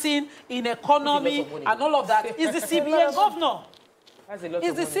financing, in economy, and all of that is the CBN governor.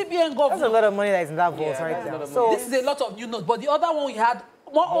 It's the CBN governor. That's a lot of money that is in that vault right now. So this is a lot of new notes, but the other one we had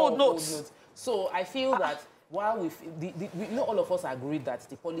more old notes. So I feel that while all of us agreed that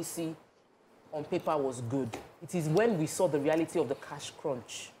the policy on paper was good, it is when we saw the reality of the cash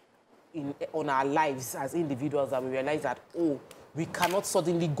crunch on our lives as individuals that we realize that, oh, we cannot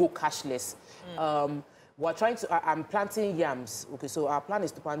suddenly go cashless. We're trying to, I'm planting yams. Okay, so our plan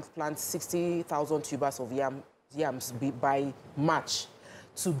is to plant 60,000 tubers of yams by March.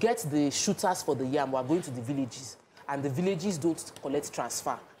 To get the shooters for the yam, we're going to the villages. And the villages don't collect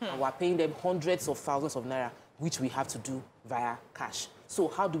transfer. And we're paying them hundreds of thousands of naira, which we have to do via cash. So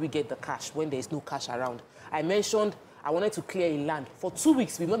how do we get the cash when there is no cash around? I mentioned I wanted to clear a land. For 2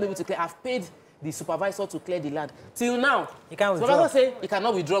 weeks, we've not been able to clear. I've paid the supervisor to clear the land. Till now, you can't withdraw. Supervisor say he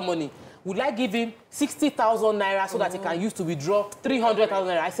cannot withdraw money. Would I give him 60,000 naira so that he can use to withdraw 300,000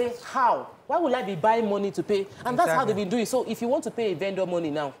 naira? I say, how? Why would I be buying money to pay? And that's how they've been doing. So if you want to pay a vendor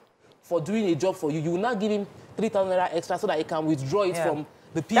money now for doing a job for you, you will not give him 3,000 naira extra so that he can withdraw it from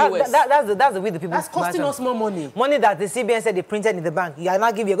the POS. That's the way the people. That's costing us more money. Money that the CBN said they printed in the bank. You are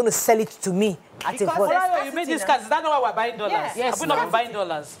not giving. You're going to sell it to me at a cost. You made this card. Is that not why we're buying dollars? Yes. Have we not been buying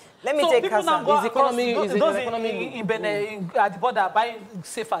dollars? Let me take Hassan. Those at the border are buying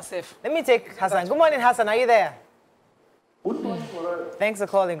safe. Let me take Hassan. Good morning, Hassan. Are you there? Good morning, Morales. Thanks for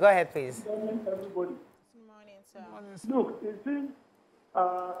calling. Go ahead, please. Good morning, everybody. Good morning, sir. Look, it seems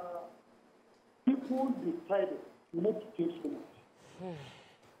people decided not to take so much.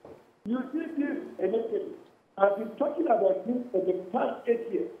 You see this emefiele. I've been talking about this for the past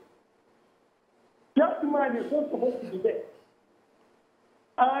 8 years. That man is not supposed to be there.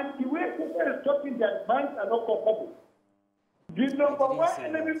 And the way people are talking that banks are not comfortable. The number one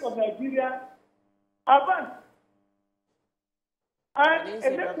enemy of Nigeria are banks. And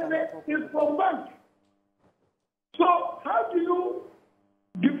emefiele is from banks. So how do you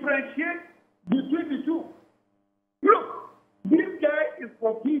differentiate between the two? Look, this guy is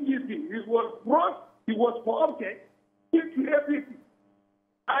from PDP. He was brought, he was co-opted into APC.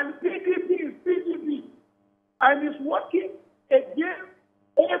 And PDP is PDP. And is working against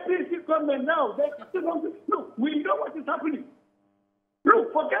APC government now. Look, we know what is happening.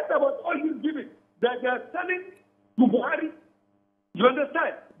 Look, forget about all these giving that they are selling to Buhari. You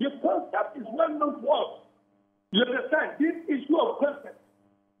understand? The concept is well known to us. You understand? This issue of concept.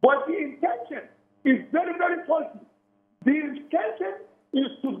 But the intention is very, very faulty. The intention is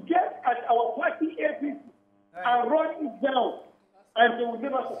to get at our party APC and run it down. And they will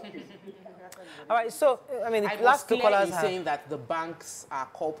never succeed. All right, so, I mean, the last two callers have saying that the banks are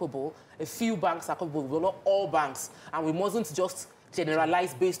culpable. A few banks are culpable, but not all banks. And we mustn't just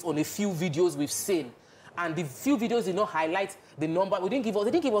generalize based on a few videos we've seen. And the few videos did not highlight the number. They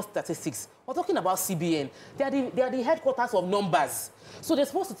didn't give us statistics. We're talking about CBN. They are the headquarters of numbers. So they're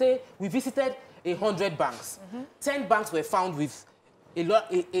supposed to say, we visited 100 banks. 10 banks were found with a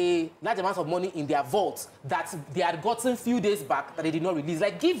large amount of money in their vaults that they had gotten few days back that they did not release.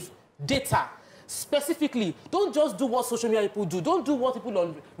 Like, give data specifically. Don't just do what social media people do. Don't do what people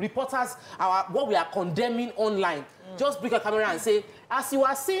on reporters, what we are condemning online. Just bring a camera and say, as you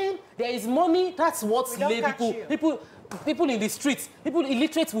are saying, there is money. That's what lay people in the streets, people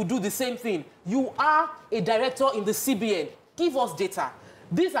illiterate will do the same thing. You are a director in the CBN. Give us data.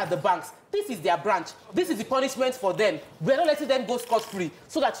 These are the banks. This is their branch. This is the punishment for them. We're not letting them go scot-free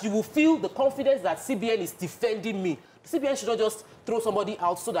so that you will feel the confidence that CBN is defending me. CBN should not just throw somebody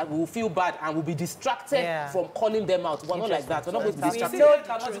out so that we will feel bad and we'll be distracted from calling them out. We're not like that. We're not going to be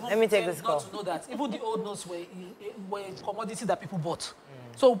distracted. Let me take this call. Not to know that even the old notes were commodities that people bought.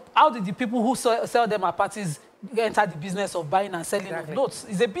 So how did the people who sell them at parties enter the business of buying and selling of notes?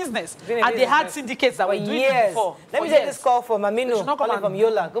 It's a business. And they had syndicates that were doing it before. Let me take this call from Aminu, calling from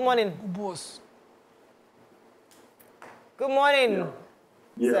Yola. Good morning. Good morning.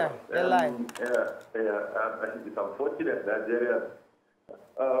 Yeah, sir, you're live. I think it's unfortunate that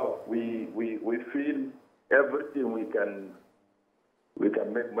we feel everything we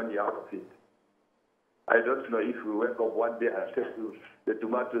can make money out of it. I don't know if we wake up one day and say to the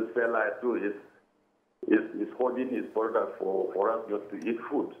tomato seller is holding his product for us just to eat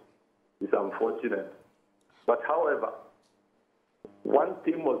food. It's unfortunate. But however, one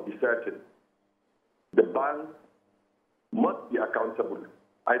thing must be certain. The bank must be accountable.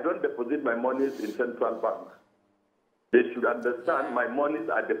 I don't deposit my monies in central bank. They should understand my monies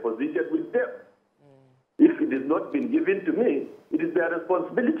are deposited with them. If it is not been given to me, it is their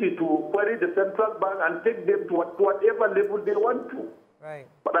responsibility to query the central bank and take them to whatever level they want to. Right.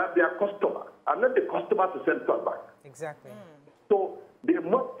 But I'm their customer. I'm not the customer to central bank. Exactly. So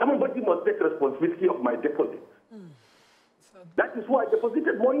somebody must take responsibility of my deposit. That is why I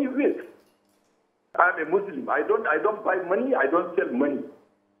deposited money with. I'm a Muslim. I don't buy money. I don't sell money.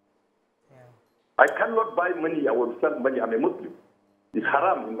 I cannot buy money. I will sell money. I'm a Muslim. It's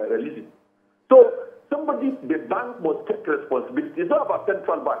haram in my religion. So the bank must take responsibility. It's not about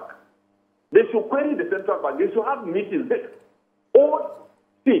central bank. They should query the central bank. They should have meetings there. Or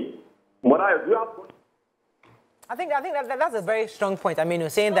see, Mariah, do you have? I think that's a very strong point. I mean, you're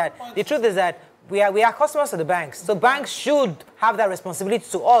saying that the truth is that we are customers of the banks, so banks should have that responsibility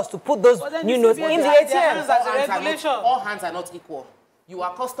to us to put those new notes in the ATM. All hands are not equal. You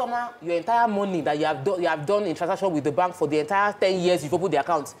are a customer, your entire money that you have done in transaction with the bank for the entire 10 years you've opened the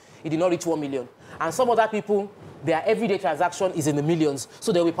account, it did not reach 1 million. And some other people, their everyday transaction is in the millions,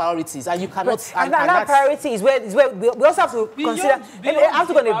 so there will be priorities, and you cannot. And that priority is where we also have to consider. I have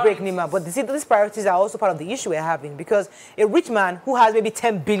to go on a break, Nima, but see, these priorities are also part of the issue we're having, because a rich man who has maybe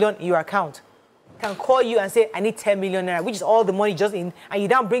 10 billion in your account can call you and say, I need 10 million naira, which is all the money just in, and you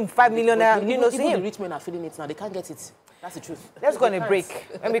don't bring 5 million naira. You know, even the rich men are feeling it now. They can't get it. That's the truth. Let's go on a break.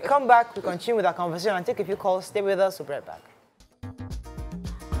 When we come back, we continue with our conversation and take a few calls. Stay with us. We'll be right back.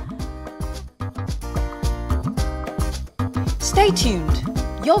 Stay tuned.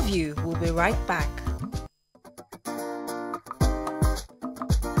 Your View will be right back.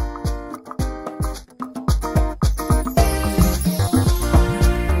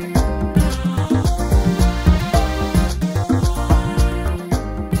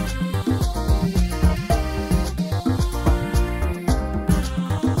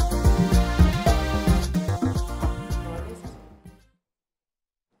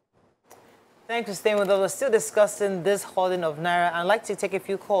 Thanks for staying with us. We're still discussing this holding of Naira. I'd like to take a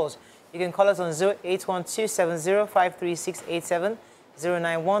few calls. You can call us on 0812-70-53687,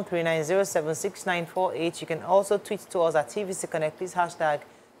 091-390-76948. You can also tweet to us at TVC Connect. Please hashtag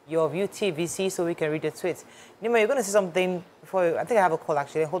YourViewTVC so we can read the tweets. Nima, you're going to say something before I think I have a call,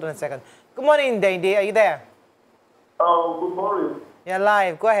 actually. Hold on a second. Good morning, Dende. Are you there? Good morning. You're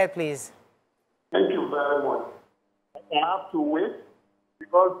live. Go ahead, please. Thank you very much. I have to wait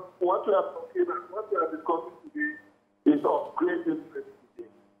because what we are talking about, what we are discussing today is of great interest today.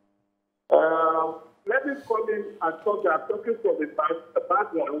 Let me come in and talk. I'm talking from the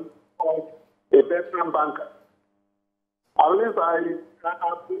background of a veteran banker. At least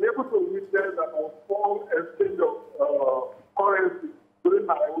I've been able to witness about 4 exchange of currency during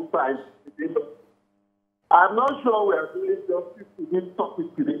my own time in the industry. I'm not sure we are doing justice to this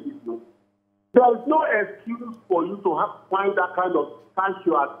topic today. There is no excuse for you to have to find that kind of cash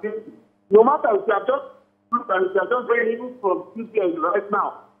you are taking. No matter if you are just bringing from CBN right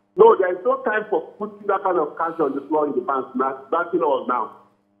now. No, there is no time for putting that kind of cash on the floor in the bank. That's it all now.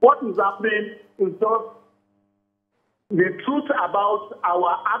 What is happening is just the truth about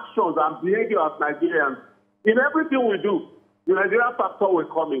our actions and behavior as Nigerians. In everything we do, the Nigerian factor will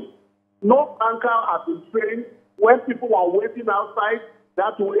come in. No banker has been trained when people are waiting outside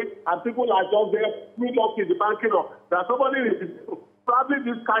that way, and people are just there, screwed up in the banking law. That somebody is probably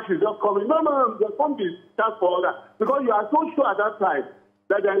this cash is just coming. No, there can't be chance for that. Because you are so sure at that time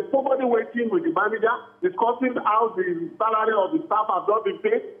that there is somebody waiting with the manager, discussing how the salary of the staff has not been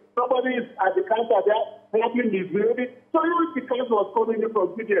paid. Somebody is at the counter there, helping misbehaving. So even if the cash was coming in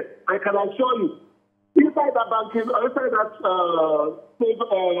from CBN, I can assure you, inside that banking, inside that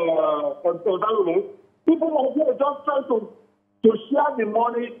environment, people are just trying to share the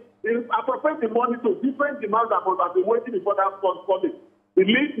money, appropriate the money to different demands that have been waiting before that fund coming.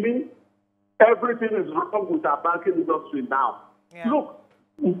 Believe me, everything is wrong with our banking industry now. Yeah. Look,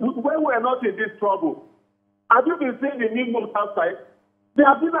 when we are not in this trouble, have you been seeing the new notes outside? There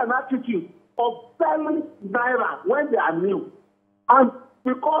has been an attitude of selling Naira when they are new. And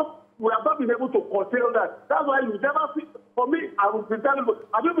because we have not been able to curtail that, that's why you never see, for me, I would be telling you,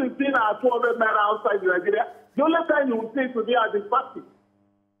 have you been seeing our 200 Naira outside Nigeria? The only time you will see it today at this party.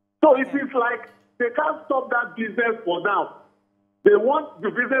 So it is like they can't stop that business for now. They want the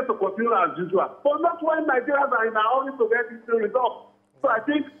business to continue as usual. But not when Nigerians are in a hurry to get this resolved. So I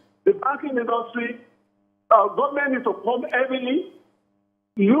think the banking industry, government needs to come heavily,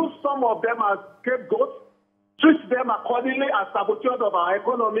 use some of them as scapegoats, treat them accordingly as saboteurs of our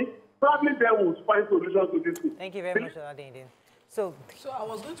economy. Probably they will find solutions to this. Thank you very much, Adinde. So I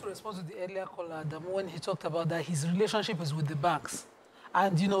was going to respond to the earlier caller, Adam, when he talked about that his relationship is with the banks.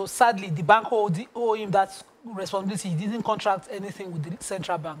 And, you know, sadly, the bank owe him that responsibility. He didn't contract anything with the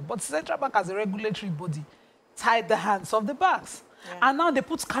central bank. But the central bank, as a regulatory body, tied the hands of the banks. Yeah. And now they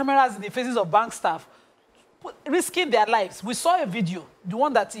put cameras in the faces of bank staff, risking their lives. We saw a video, the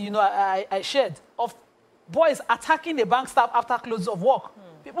one that, you know, I shared, of boys attacking the bank staff after close of work.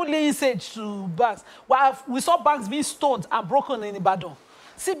 People laying siege to banks. We saw banks being stoned and broken in Ibadan.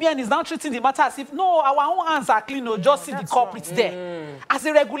 CBN is now treating the matter as if, no, our own hands are clean, no, just see the culprits there. As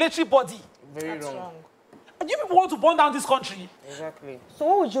a regulatory body. Very wrong. And you people want to burn down this country? Exactly. So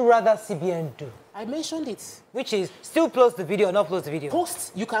what would you rather CBN do? I mentioned it. Which is still post the video or not post the video?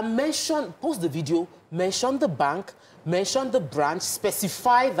 You can post the video, mention the bank, mention the branch,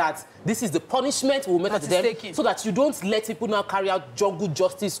 specify that this is the punishment we'll make to them, so that you don't let people now carry out juggle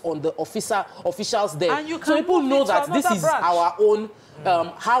justice on the officials there. And you so people know that this is our own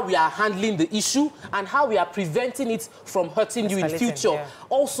how we are handling the issue, and how we are preventing it from hurting you in future. Yeah.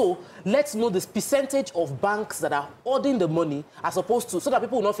 Also, let's know the percentage of banks that are holding the money as opposed to, so that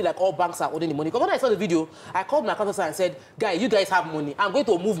people will not feel like all banks are holding the money. Because when I saw the video, I called my accountant and said, guy, you guys have money. I'm going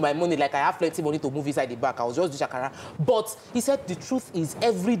to move my money like I have plenty money to move inside the bank. I was just doing shakara. But he said the truth is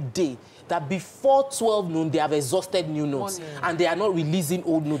every day that before 12 noon, they have exhausted new notes. And they are not releasing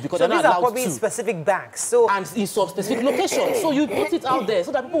old notes because they're not allowed to. So these are probably specific banks. So and in some specific locations. So you put it out there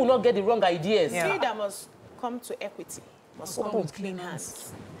so that people will not get the wrong ideas. Yeah. That must come to equity. Must come with clean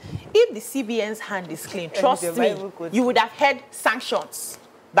hands. If the CBN's hand is clean, trust me, you would have had sanctions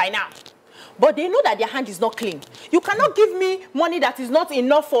by now. But they know that their hand is not clean. You cannot give me money that is not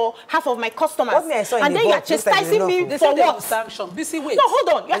enough for half of my customers. And then you're chastising me for what? Wait. No, hold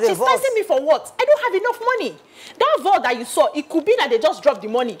on. You're chastising me for what? I don't have enough money. That vault that you saw, it could be that they just dropped the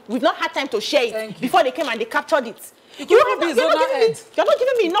money. We've not had time to share it before they came and they captured it. You're not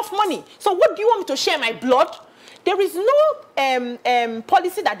giving me enough money. So what do you want me to share, my blood? There is no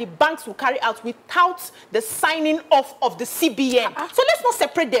policy that the banks will carry out without the signing off of the CBN. So let's not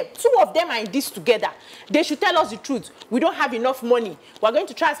separate them. Two of them are in this together. They should tell us the truth. We don't have enough money. We're going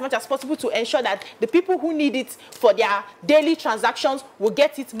to try as much as possible to ensure that the people who need it for their daily transactions will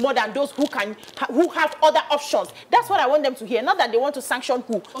get it more than those who have other options. That's what I want them to hear. Not that they want to sanction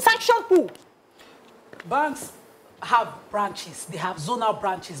who. Okay. Sanction who? Banks have branches. They have zonal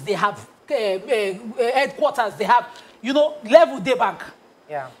branches. They have headquarters. They have, level day bank.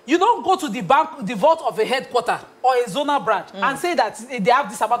 Yeah. You don't go to the bank, the vault of a headquarter or a zonal branch and say that they have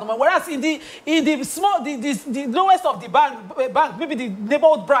this amount of money. Whereas in the lowest of the bank, maybe the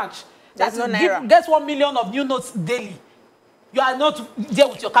neighborhood branch, that's no Naira. Gets 1 million of new notes daily. You are not there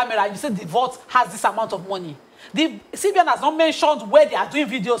with your camera and you say the vault has this amount of money. The CBN has not mentioned where they are doing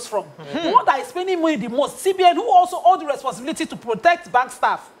videos from. The one that is spending money the most, CBN, who also hold the responsibility to protect bank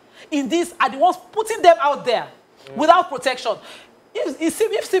staff in this, are the ones putting them out there without protection. If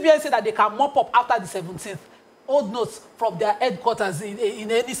CBN say that they can mop up after the 17th, old notes from their headquarters in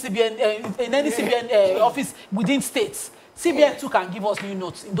any CBN office within states, CBN too can give us new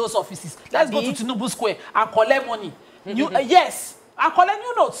notes in those offices. Let's go to Tinubu Square and collect money. Yes, and collect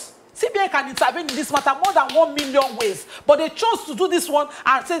new notes. CBN can intervene in this matter more than 1 million ways, but they chose to do this one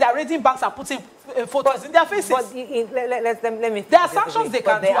and say that rating banks are putting photos in their faces. But let me. There are sanctions they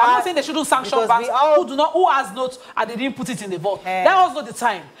can do. I'm not saying they shouldn't sanction banks who has notes and they didn't put it in the vault. That was not the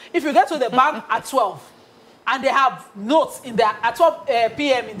time. If you get to the bank at 12 and they have notes in their at 12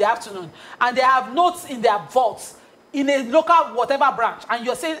 p.m. in the afternoon and they have notes in their vaults in a local whatever branch, and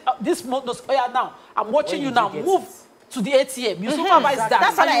you're saying this notes, oh yeah, now I'm watching you now move to the ATM, you supervise that.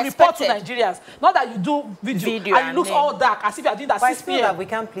 That's what you report to Nigerians. Not that you do video and it looks all dark as if you are doing that 6 p.m. that we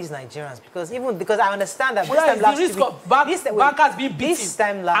can't please Nigerians because I understand that this time last week, bankers being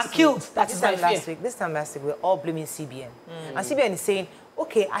beaten and killed. This time last week, we're all blaming CBN, and CBN is saying,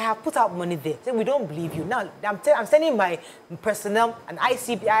 okay, I have put out money there. So we don't believe you. Now, I'm sending my personnel and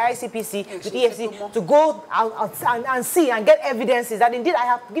ICPC to EFC to go out and see and get evidences that indeed I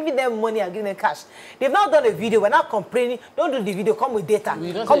have given them money and given them cash. They've not done a video. We're not complaining. Don't do the video. Come with data.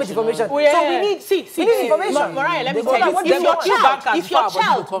 Come with information. So we need information. Mariah, let me tell you, if your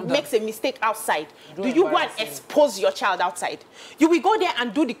child makes a mistake outside, do you go and expose your child outside? You will go there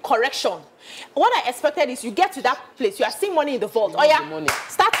and do the correction. What I expected is you get to that place, you are seeing money in the vault. Oh yeah,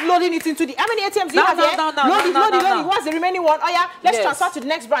 start loading it into the. How many ATMs do you have here? Load it. What's the remaining one? Oh yeah, let's transfer to the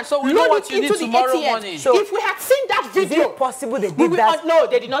next branch. So we know what you need tomorrow morning. So if we had seen that video, is it possible they did that? No,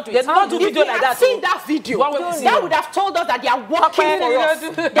 they did not do it. They did not do video like that. If we had seen that video, that would have told us that they are working for us.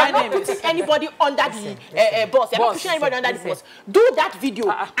 They are not putting anybody under the bus. They are not pushing anybody under the bus. Do that video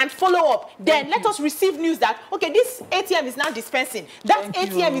and follow up. Then let us receive news that okay, this ATM is now dispensing. That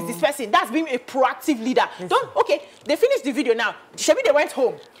ATM is dispensing. That's being a proactive leader. Okay, they finished the video now. Shebi, they went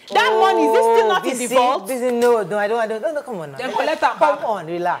home. That money, is it still not in the vault? No, I don't. No, come on now. Come on,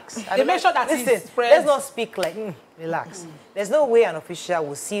 relax. They make sure that let's not speak like, relax. There's no way an official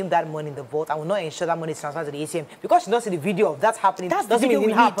will see that money in the vault and will not ensure that money is transferred to the ATM because she not see the video of that happening. That doesn't mean it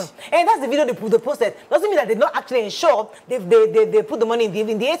didn't happen. And that's the video they posted. Doesn't mean that they not actually ensure they put the money in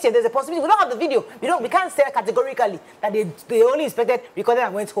the ATM. There's a possibility. We don't have the video. We can't say categorically that they only inspected, recorded,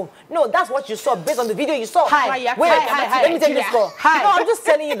 and went home. No, that's what you saw based on the video you saw. Let me take this call. No, I'm just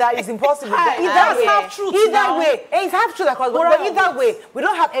telling you that it's impossible. Either way, it's half truth across. But either way, we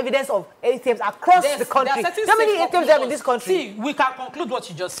don't have evidence of ATMs across the country. How many ATMs have in this country? See, we can conclude what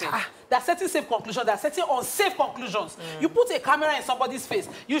you just said. There are certain safe conclusions, there are certain unsafe conclusions. You put a camera in somebody's face,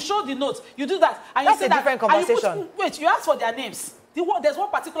 you show the notes, you do that, and that's you say a different conversation. You ask for their names. There's one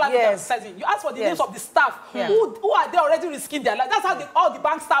particular thing that's exercising. You ask for the names of the staff who are there already risking their life. That's how all the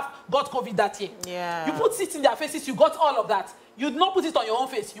bank staff got COVID that year. Yeah. You put it in their faces, you got all of that. You did not put it on your own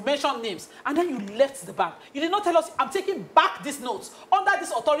face. You mentioned names, and then you left the bank. You did not tell us, I'm taking back these notes. Under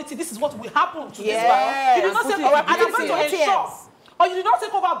this authority, this is what will happen to this bank. You did not say, I'm going to ensure. Or you did not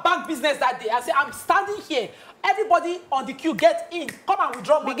take over bank business that day and say, I'm standing here. Everybody on the queue, get in. Come and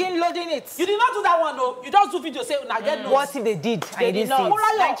withdraw money. Begin loading it. You did not do that one, though. You just do video, say, now get notes. What if they did? They did not.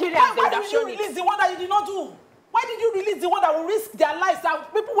 Why did you release the one that you did not do? Why did you release the one that will risk their lives?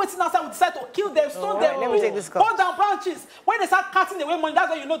 That people waiting outside will decide to kill them, stone them, let me take this call. burn down branches. When they start cutting away money, that's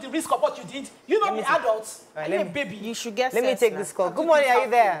when you know the risk of what you did. You know the adults. Right, You're a baby. You should get Let me take this call. Good morning, are you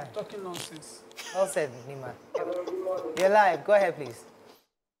there? Talking nonsense. All said, Nima. You're live. Go ahead, please.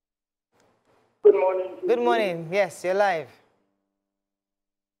 Good morning. Good morning. Yes, you're live.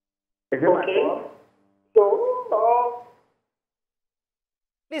 Is it okay? So,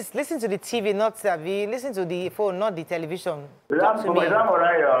 Please listen to the TV, not TV. Listen to the phone, not the television. Talk to me.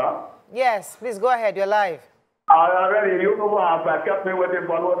 Yes, please go ahead. You're live. Already, you know I kept me waiting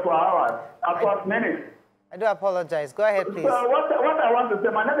for hours. Approx minutes. I do apologize. Go ahead, please. So what I want to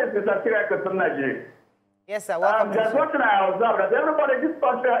say, my name is Mr. Sirek. Yes, sir. Welcome. There's one thing I observed, that everybody in this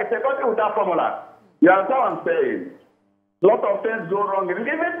country is a country without formula. You understand what I'm saying? A lot of things go wrong.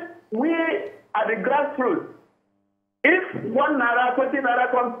 Even we at the grassroots, if 1 Naira, 20,000 Naira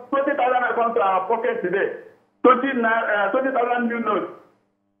comes to our pocket today, 20,000 new notes,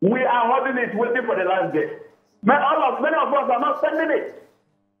 we are holding it, waiting for the last day. Many of us are not spending it.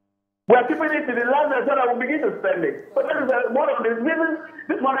 We are keeping it to the last day so that we begin to spend it. But that is one of the reasons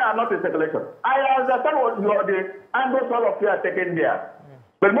this money are not in circulation. I understand what the angles all of you are taking there.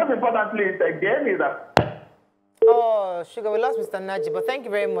 But most importantly, the game is that. Oh, Sugar, we lost Mr. Naji, but thank you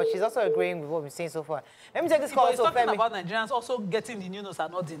very much. He's also agreeing with what we've seen so far. Let me take this call. He's talking about Nigerians also getting the new notes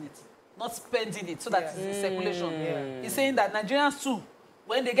and not doing it, not spending it, so that it's in circulation. He's saying that Nigerians too,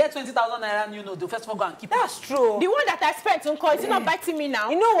 when they get 20,000 Naira new note, they'll first of all go and keep it. That's true. The one that I spent on call, is not biting me now.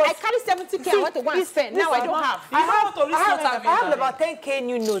 You know what? I carry 70K, I want to go and spend. Now I don't have. I have about 10K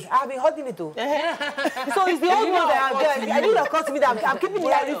new notes. I've been holding it too. So it's the old one that I'm there. I need to come to me that I'm keeping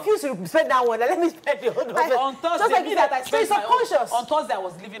it. I refuse to spend that one. Let me spend the old one. On Thursday, subconscious. On Thursday, I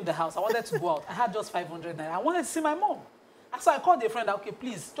was leaving the house. I wanted to go out. I had just 500 Naira. I wanted to see my mom. So I called a friend, okay,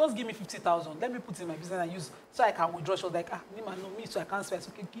 please, just give me 50,000. Let me put in my business and use so I can withdraw. She was like, Nima, no, me, so I can't spend.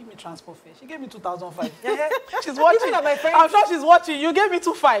 Okay, give me transport fare. She gave me 2,500. She's watching. I'm sure she's watching. You gave me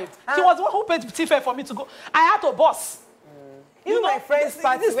 2,500. She was the one who paid tea fare for me to go. I had to boss. Even my friend's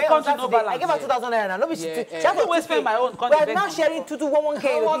party, I gave her 2,000 Naira. No, she has to spend my own. We're now sharing 221K.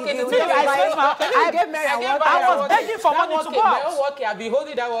 I was begging for money to go out. I've been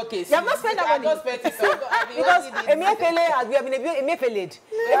holding that work. You have not spent that money. Because emefiele, we have been emefiele.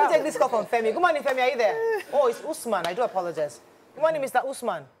 Let me take this call from Femi. Good morning, Femi. Are you there? Oh, it's Usman. I do apologize. Good morning, Mr.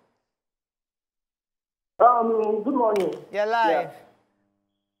 Usman. Good morning. You're live. Yeah.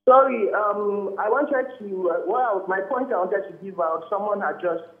 Sorry, I wanted to, my point I wanted to give out, someone had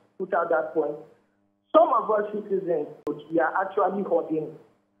just put out that point. Some of us citizens, we are actually hoarding.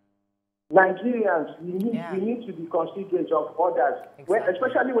 Nigerians, we need to be considerate of others,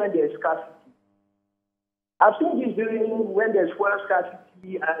 especially when there's scarcity. I've seen this during when there's fuel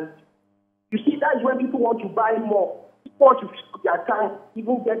scarcity, and you see that's when people want to buy more. People want to fill their tank,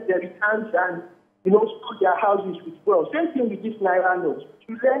 even get their returns and store their houses with fuel. Same thing with this Naira notes.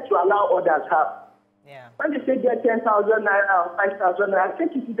 You learn to allow others have. Yeah. When they say get 10,000 Naira or 5,000 Naira, I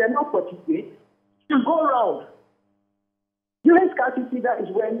think it is enough for today. You go around. During scarcity, that is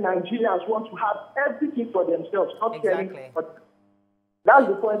when Nigerians want to have everything for themselves, not caring. That's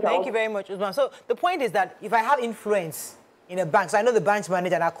the point. Thank you very much, Usman. So the point is that if I have influence in a bank, so I know the branch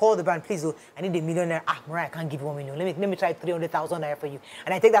manager, and I call the bank, please, I need $1 million. Mariah, I can't give you $1 million. Let me try 300,000 Naira for you.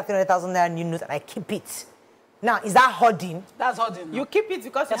 And I take that 300,000 Naira new note and I keep it. Now, is that hoarding? That's hoarding. You keep it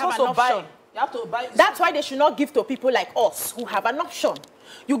because you have an option. You have to buy. That's why they should not give to people like us who have an option.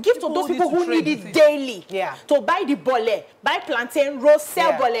 You give to those people who need it daily. Yeah. To buy the bole, buy plantain, roast,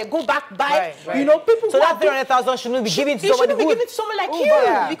 sell bole, go back, buy. Right. People. So that 300,000 shouldn't be given to somebody. It shouldn't be given to someone like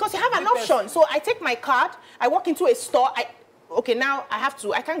you because you have an option. So I take my card, I walk into a store. Now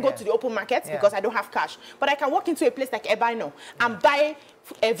I can't go to the open market because I don't have cash. But I can walk into a place like Ebino and buy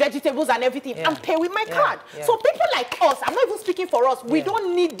vegetables and everything and pay with my card. So people like us, I'm not even speaking for us, we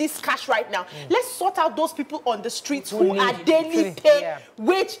don't need this cash right now. Let's sort out those people on the streets who are daily pay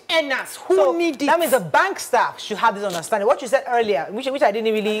wage earners who need it. That means the bank staff should have this understanding. What you said earlier, which I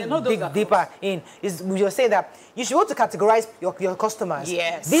didn't really dig deeper in, is you were saying that you should want to categorize your customers.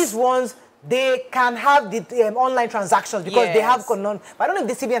 Yes. These ones they can have the online transactions because they have but I don't know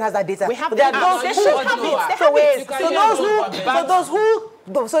if the CBN has that data. We have there are those who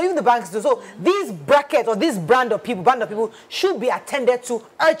so even the banks do. So these brackets or this band of people should be attended to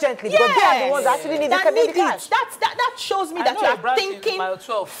urgently because they are the ones that actually need the cash. That shows me that you are thinking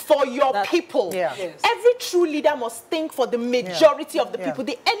for your people. Every true leader must think for the majority of the people.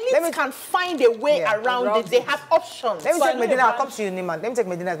 The elites can find a way around it. They have options. Let me take Medina. I'll come to you, Niman. Let me take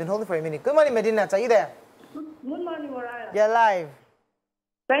Medina. I've been holding for a minute. Good morning, Medina. Are you there? Good morning, Mariah. You're live.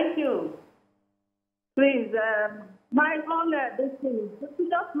 Thank you. Please, my own this thing, to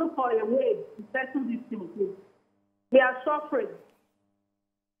just look for a way to settle this thing, please. We are suffering.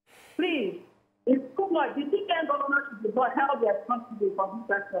 Please, it's too much. The CBN government should be held responsible for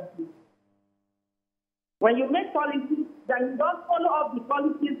this action, please. When you make policies, then you don't follow up the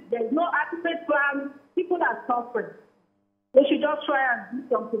policies, there's no adequate plan, people are suffering. They should just try and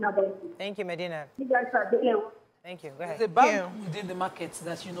do something about it. Thank you, Medina. You guys are doing. Thank you. Go ahead. There's a bank within the market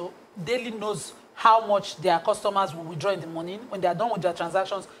that, you know, daily knows how much their customers will withdraw in the morning. When they are done with their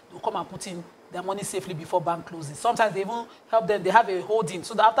transactions, they'll come and put in their money safely before bank closes. Sometimes they even help them, they have a holding.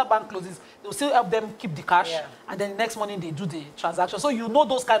 So that after bank closes, they'll still help them keep the cash. And then the next morning they do the transaction. So you know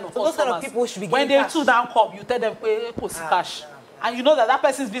those kind of customers. Those kind of people should be when they too down come, you tell them, pay cash. And you know that that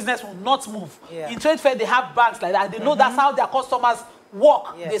person's business will not move. In trade fair, they have banks like that. They know that's how their customers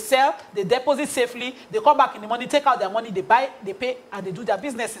work. They sell, they deposit safely, they come back in the morning, take out their money, they buy, they pay, and they do their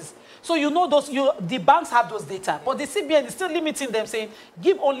businesses. So you know the banks have those data, but the CBN is still limiting them, saying,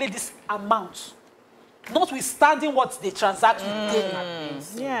 give only this amount, notwithstanding what they transact with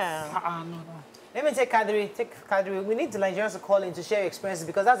daily. Let me take Kadri. We need the Nigerians to call in to share experiences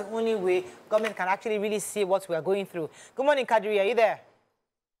because that's the only way government can actually really see what we are going through. Good morning, Kadri. Are you there?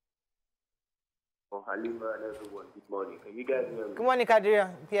 Oh, Halima and everyone, good morning. Can you guys hear me? Good morning, Kadri.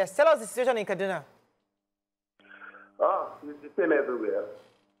 Yes, tell us the situation in Kaduna. It's the same everywhere.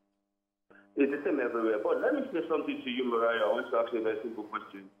 It's the same everywhere. But let me say something to you, Mariah. I want to ask you a very simple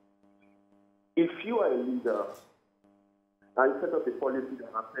question. If you are a leader and set up a policy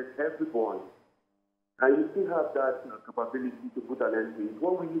that affects everyone, and you still have that capability to put an end to it,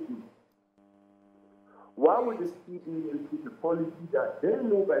 what will you do? Why would the CBN put a policy that they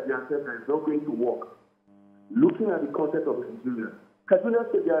know by themselves that is not going to work? Looking at the context of Nigeria, Kaduna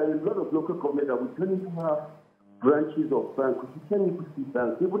said there are a lot of local governments that we don't even have branches of banks. You can't even see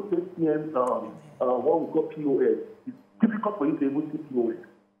banks. Even ATMs, what we call POS. It's difficult for you to even see POS.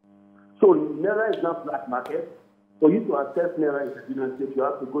 So Naira is not black market. For you to access Naira in Kaduna State, you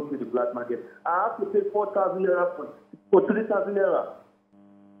have to go through the black market. I have to pay 4,000 Naira for 3,000 Naira.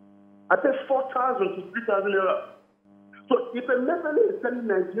 I pay 4,000 to 3,000 Naira. So if a emefiele is telling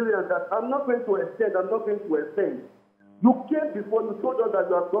Nigerians that I'm not going to extend, you came before, you told us that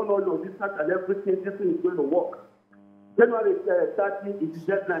you have done all your research and everything, this thing is going to work. January 30 is the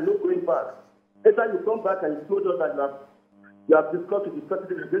deadline, no going back. Later you come back and you told us that you have discussed with the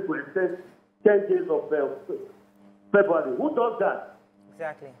president that this will extend 10 days of February. Who does that?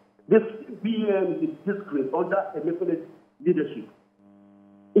 Exactly. This CBN is a disgrace under emefiele leadership.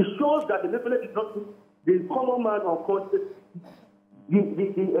 It shows that the emefiele is not the common man on content. The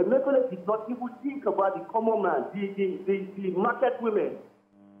emefiele did not even think about the common man, the market women.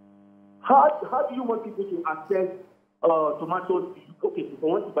 How do you want people to access tomatoes? Okay, if I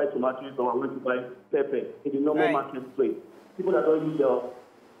want to buy tomatoes or I want to buy pepper in the normal market place, people that don't use their...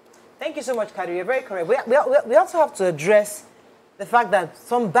 Thank you so much, Kadri. You're very correct. We also have to address the fact that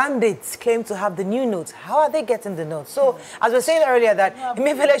some bandits claim to have the new notes. How are they getting the notes? So, as we were saying earlier, that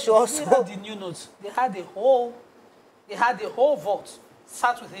emefiele should also... They had the new notes. They had the whole vault.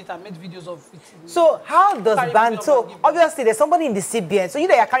 Sat with it and made videos of it. So how does bank? So obviously there's somebody in the CBN. So you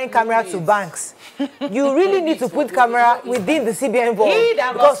that are carrying camera to banks, you really need to put camera within the CBN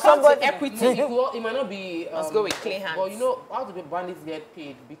vault because somebody equity. It might not be. Let's go with clean hands. But you know how do the bandits get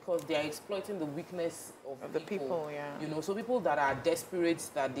paid? Because they are exploiting the weakness of the people. You know, so people that are desperate,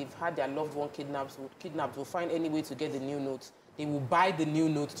 that they've had their loved one kidnapped, will find any way to get the new notes. They will buy the new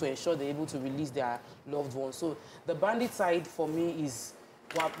notes to ensure they're able to release their loved ones. So the bandit side for me is.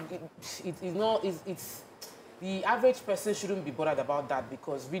 Well, it's the average person shouldn't be bothered about that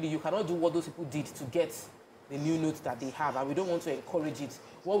because really you cannot do what those people did to get the new notes that they have, and we don't want to encourage it.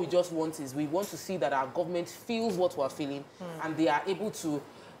 What we just want is we want to see that our government feels what we're feeling and they are able to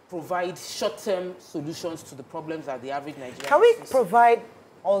provide short-term solutions to the problems that the average Nigerian Can we provide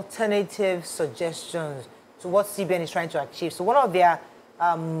alternative suggestions to what CBN is trying to achieve? So one of their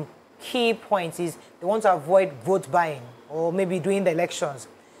key points is they want to avoid vote buying or maybe during the elections.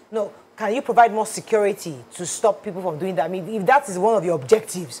 No, can you provide more security to stop people from doing that? I mean, if that is one of your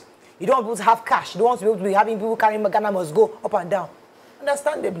objectives, You don't want people to have cash. You don't want to be able to be having people carrying Ghana must go up and down.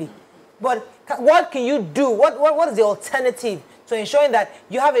 Understandably. But what can you do? What is the alternative to ensuring that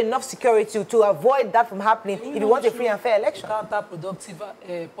you have enough security to avoid that from happening if you want a free and fair election?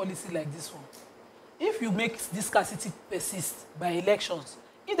 Counterproductive policy like this one. If you make this scarcity persist by elections,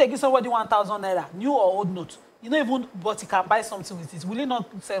 if they give somebody 1,000 naira, new or old note, you don't even, but you can buy something with it. Will you not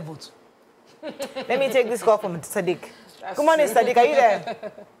sell vote? Let me take this call from Sadiq. Good morning, Sadiq. Are you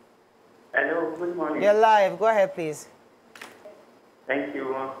there? Hello, good morning. You're live. Go ahead, please. Thank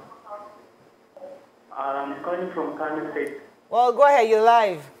you. I'm calling from Kano State. Well, go ahead. You're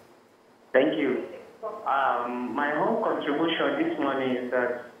live. Thank you. My whole contribution this morning is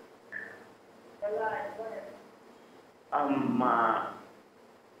that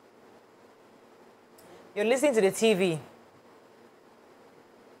you're listening to the TV.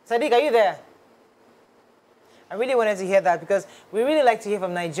 Sadiq, are you there? I really wanted to hear that because we really like to hear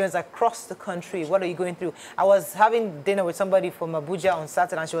from Nigerians across the country. What are you going through? I was having dinner with somebody from Abuja on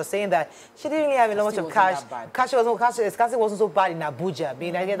Saturday, and she was saying that she didn't really have a lot of cash. Scarcity wasn't so bad in Abuja.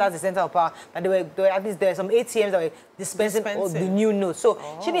 Being I guess that's the center of power. And at least there were some ATMs that were dispensing all the new notes. So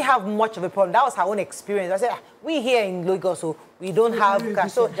she didn't have much of a problem. That was her own experience. I said, we here in Lagos, so we don't have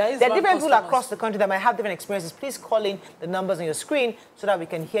cash. So there are different people across the country that might have different experiences. Please call in the numbers on your screen so that we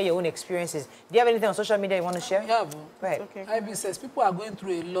can hear your own experiences. Do you have anything on social media you want to share? Yeah, go ahead. Okay. IB says people are going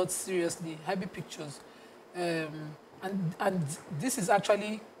through a lot seriously. IB pictures. And this is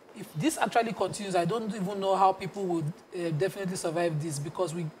actually, if this actually continues, I don't even know how people would definitely survive this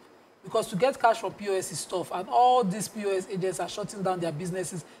because to get cash from POS is tough, and all these POS agents are shutting down their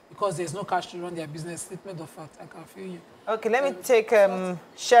businesses because there's no cash to run their business. Statement of fact, I can feel you. Okay, let me take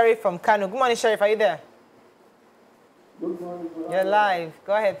Sheriff from Kano. Good morning, Sheriff. Are you there? Good morning. You're live.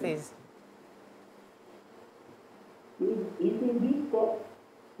 Go ahead, please.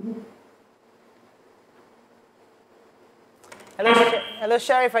 Hello,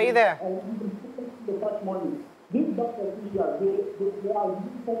 Sheriff. Are you there? These doctors, they are really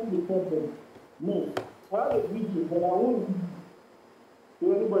the problem. No, I have a video, but I won't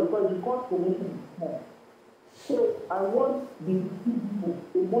to anybody because the cost promotion is small. So I want the people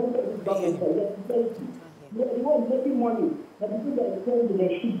to monitor these doctors. They want making money, but the people that are selling the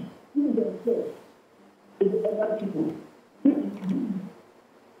machine, even themselves, is the other people.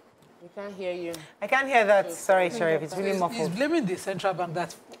 We can't hear you. I can't hear that. Sorry, Sheriff. It's really muffled. He's blaming the central bank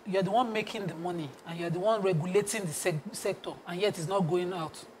that you're the one making the money and you're the one regulating the sector, and yet it's not going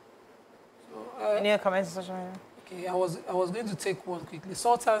out. So, any comments on social media? Okay, I was going to take one quickly.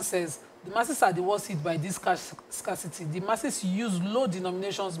 Sultan says the masses are the worst hit by this cash scarcity. The masses use low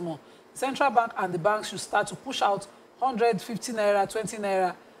denominations more. The central bank and the banks should start to push out 100, 50 naira, 20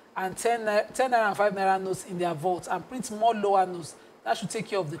 naira, and 10 naira and 5 naira notes in their vaults and print more lower notes. That should take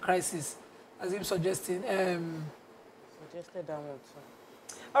care of the crisis, as him suggesting. Suggested that one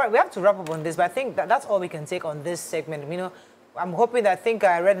too. All right, we have to wrap up on this, but I think that's all we can take on this segment. You know, I'm hoping that, I think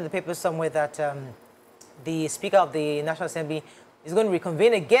I read in the paper somewhere that the Speaker of the National Assembly is going to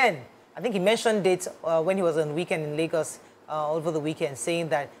reconvene again. I think he mentioned it when he was on weekend in Lagos over the weekend, saying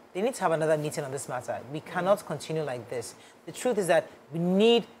that they need to have another meeting on this matter. We cannot continue like this. The truth is that we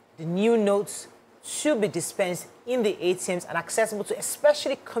need the new notes should be dispensed in the ATMs and accessible to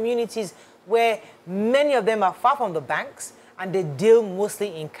especially communities where many of them are far from the banks and they deal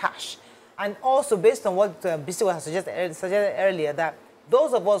mostly in cash. And also based on what BC was suggested earlier, that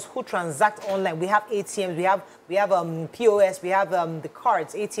those of us who transact online, we have ATMs, we have POS, we have the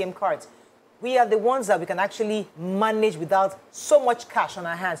cards, ATM cards. We are the ones that we can actually manage without so much cash on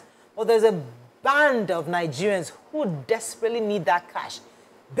our hands. But there's a band of Nigerians who desperately need that cash.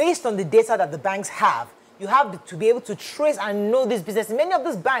 Based on the data that the banks have, you have to be able to trace and know this business. Many of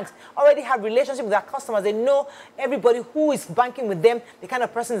these banks already have relationships with their customers. They know everybody who is banking with them, the kind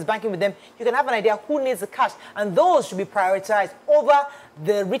of person is banking with them. You can have an idea who needs the cash, and those should be prioritized over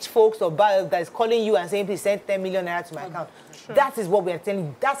the rich folks or that is calling you and saying, please send 10 million naira to my account. Sure. That is what we are telling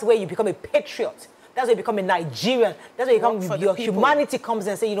you. That's where you become a patriot. That's where you become a Nigerian. That's where you become, your humanity comes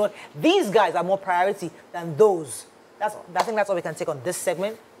and say, you know what, these guys are more priority than those. I think that's all we can take on this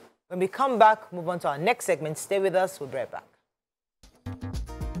segment. When we come back, move on to our next segment. Stay with us. We'll be right back.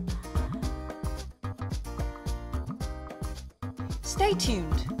 Stay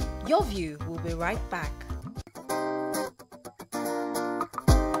tuned. Your View will be right back.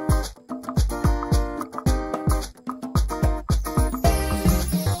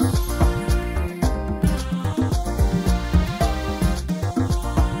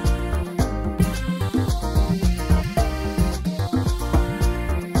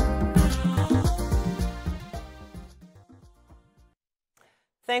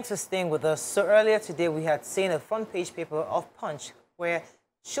 Thanks for staying with us. So earlier today, we had seen a front page paper of Punch where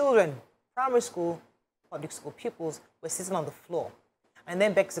children, primary school, public school pupils were sitting on the floor. And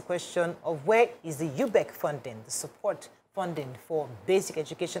then begs the question of where is the UBEC funding, the support funding for basic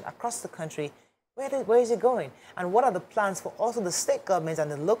education across the country? Where is it going? And what are the plans for also the state governments and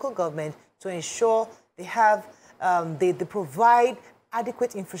the local government to ensure they have, they provide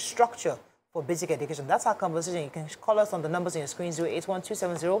adequate infrastructure for basic education? That's our conversation. You can call us on the numbers on your screen,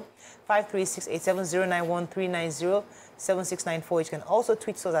 081-270-53687, 091-390-7694. You can also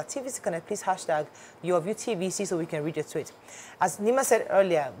tweet us at TVC Connect. Please hashtag your view TVC so we can read your tweet. As Nima said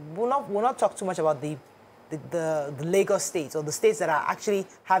earlier, we'll not talk too much about the Lagos states or the states that are actually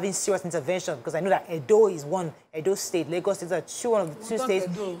having serious intervention, because I know that Edo is one, Edo state, Lagos states are one of the two states,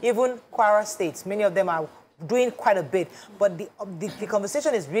 even Kwara states, many of them are doing quite a bit. But the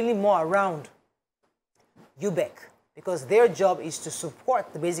conversation is really more around UBEC, because their job is to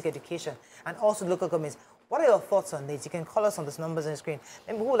support the basic education and also local governments. What are your thoughts on this? You can call us on these numbers on the screen.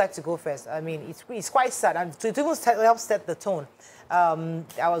 And who would like to go first? I mean, it's quite sad. And to even help set the tone, I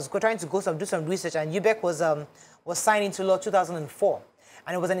was trying to do some research, and UBEC was signed into law 2004.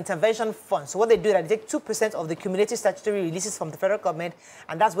 And it was an intervention fund. So what they do is they take 2% of the cumulative statutory releases from the federal government,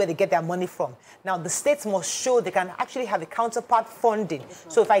 and that's where they get their money from. Now, the states must show they can actually have a counterpart funding.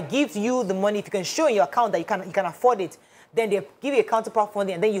 So if I give you the money, if you can show in your account that you can afford it, then they give you a counterpart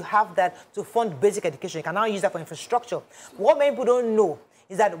funding, and then you have that to fund basic education. You can now use that for infrastructure. What many people don't know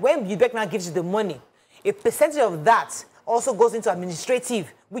is that when UBEC now gives you the money, a percentage of that also goes into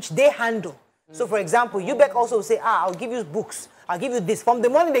administrative, which they handle. So, for example, UBEC also will say, I'll give you books, I'll give you this. From the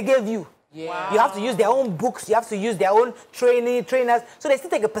money they gave you, you have to use their own books, you have to use their own trainers. So they still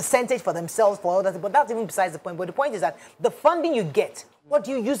take a percentage for themselves, for all that, but that's even besides the point. But the point is that the funding you get, what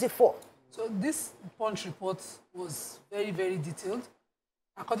do you use it for? So this Punch report was very, very detailed.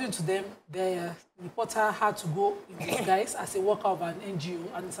 According to them, the reporter had to go in disguise as a worker of an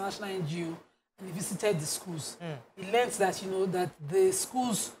NGO, an international NGO, and he visited the schools. He learned that, that the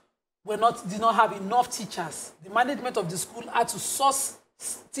schools did not have enough teachers. The management of the school had to source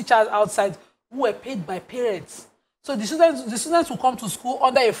teachers outside who were paid by parents. So the students will come to school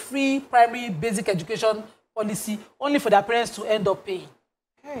under a free primary basic education policy, only for their parents to end up paying.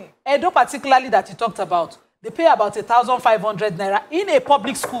 Edo particularly that you talked about, they pay about 1,500 Naira in a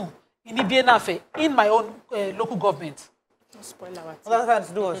public school in Ibienafe, in my own local government. Don't spoil our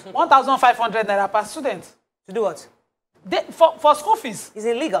to do what? 1,500 Naira per student. To do what? For school fees. It's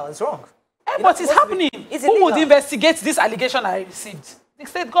illegal, it's wrong. But it's happening. Who would investigate this allegation I received? The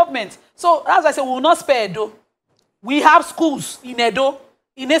state government. So as I said, we will not spare Edo. We have schools in Edo,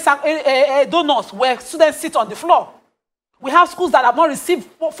 in Edo North, where students sit on the floor. We have schools that have not received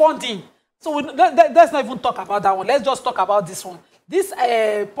funding. So let's not even talk about that one. Let's just talk about this one. This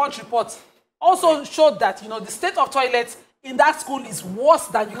Punch report also showed that, the state of toilets in that school is worse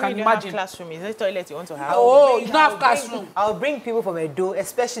than you can imagine. Classroom. Is it toilet you want to have? Oh, you don't have classroom. I'll bring people from Edo,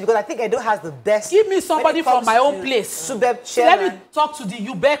 especially because I think Edo has the best. Give me somebody from my own place. Subeb so let me talk to the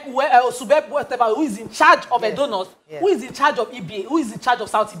UBEC, Subeb, whatever, who is in charge of Edo North, who is in charge of EBA, who is in charge of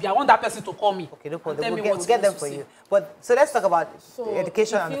South EBA. I want that person to call me. Okay, no problem. We'll get them for you. But so let's talk about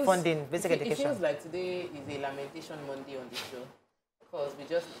education and funding, basic education. It feels like today is a lamentation Monday on the show, because we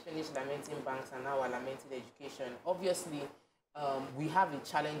just finished lamenting banks and now we're lamenting education. Obviously, we have a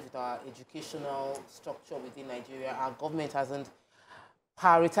challenge with our educational structure within Nigeria. Our government hasn't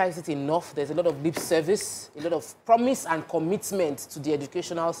prioritized it enough. There's a lot of lip service, a lot of promise and commitment to the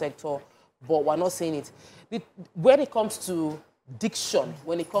educational sector, but we're not saying it. When it comes to diction,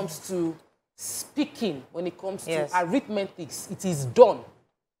 when it comes to speaking, when it comes to arithmetics, it is done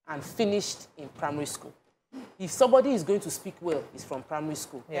and finished in primary school. If somebody is going to speak well, it's from primary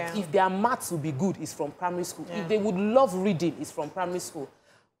school. If their maths will be good, it's from primary school. If they would love reading, it's from primary school.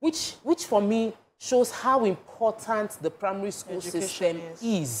 Which for me shows how important the primary school system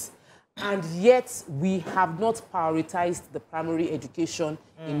is. And yet we have not prioritized the primary education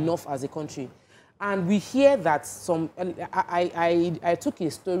enough as a country. And we hear that I took a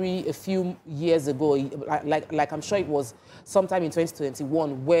story a few years ago, like I'm sure it was sometime in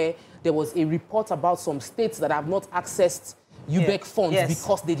 2021, where there was a report about some states that have not accessed UBEC funds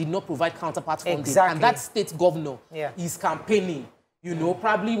because they did not provide counterpart funding. And that state governor is campaigning,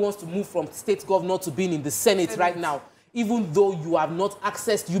 probably wants to move from state governor to being in the Senate right now, even though you have not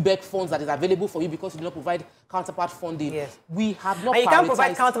accessed UBEC funds that is available for you because you did not provide counterpart funding. We have not. And you can't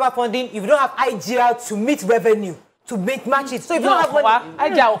provide counterpart funding if you don't have IGR to meet revenue, to match it. So if you don't have money,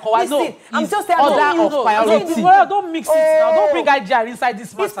 listen, I'm just telling you, don't mix it now. Don't bring IGR inside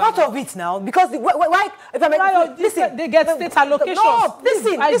this matter. It's part of it now because why? If I listen, they get state allocations. No,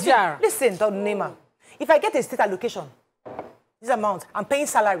 listen, Dr. Neymar. If I get a state allocation, this amount, I'm paying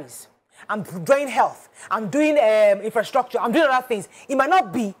salaries, I'm doing health, I'm doing infrastructure, I'm doing other things. It might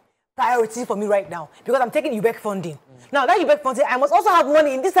not be priority for me right now because I'm taking UBEC funding. Now that UBEC funding, I must also have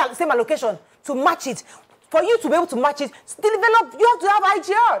money in this same allocation to match it. For you to be able to match it, develop, you have to have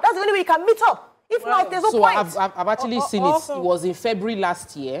IGR. That's the only way you can meet up. If not, there's no point. So I've actually seen it. It was in February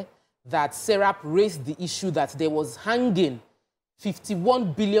last year that SERAP raised the issue that there was hanging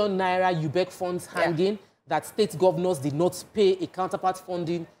 51 billion naira UBEC funds hanging that state governors did not pay a counterpart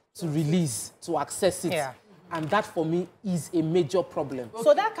funding to release, to access it. Yeah. And that, for me, is a major problem.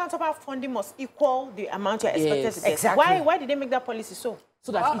 So that counterpart funding must equal the amount you're expected to get. Exactly. Why did they make that policy so?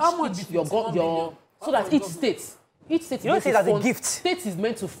 So that each state is meant to fund, gift. State is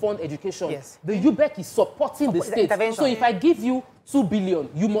meant to fund education. Yes. The UBEC is supporting the state. So if I give you 2 billion,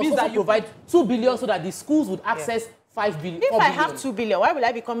 you must also provide 2 billion so that the schools would access 5 billion. If I have 2 billion, why will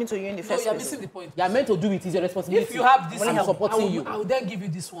I be coming to you in the first place? You're missing the point. You're meant to do it. It's your responsibility. If you have this, I'm supporting you. I will then give you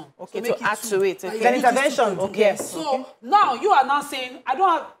this one. Okay, to add to it. Then intervention. Okay. So now you are now saying, I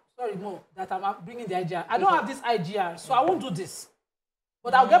don't have, that I'm bringing the IGR. I don't have this IGR, so I won't do this.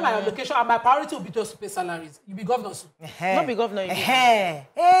 But I'll get my allocation, and my priority will be just to pay salaries. You be governor soon. Not be governor. Hey,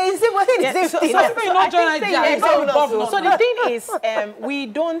 is it what it is? So the thing is, we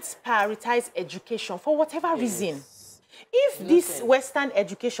don't prioritize education for whatever reason. If this Western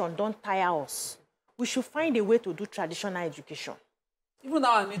education don't tire us, we should find a way to do traditional education. Even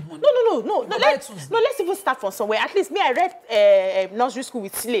now I need money. No. Let's even start from somewhere. At least me, I read nursery school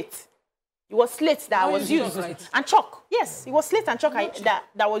with slate. It was slate that was used. And chalk. Yes, it was slate and chalk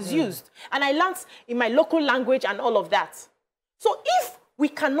that was used. And I learned in my local language and all of that. So if we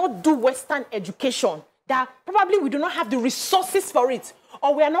cannot do Western education, that probably we do not have the resources for it,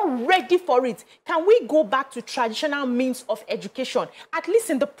 or we are not ready for it, can we go back to traditional means of education, at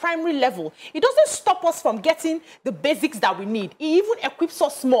least in the primary level? It doesn't stop us from getting the basics that we need. It even equips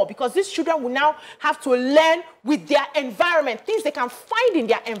us more because these children will now have to learn with their environment, things they can find in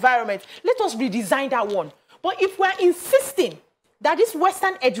their environment. Let us redesign that one. But if we're insisting that this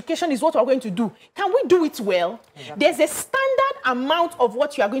Western education is what we're going to do, can we do it well? Exactly. There's a standard amount of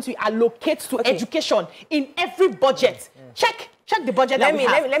what you are going to allocate to education in every budget. Check the budget that we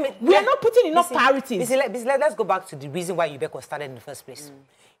have. We are not putting enough priorities. Let's go back to the reason why UBEC was started in the first place.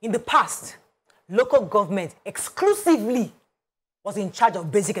 In the past, local government exclusively was in charge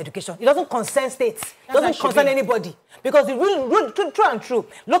of basic education. It doesn't concern states. It doesn't concern anybody. Because the true and true,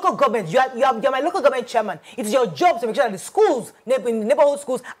 local government, you're my local government chairman. It's your job to make sure that the schools, neighborhood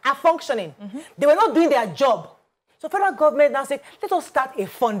schools, are functioning. They were not doing their job. So federal government now said, let us start a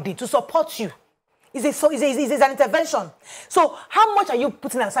funding to support you. It's an intervention. So how much are you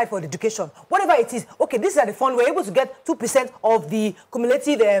putting aside for education? Whatever it is, okay, this is the fund. We're able to get 2% of the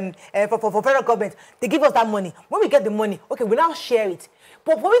cumulative for federal government. They give us that money. When we get the money, okay, we now share it.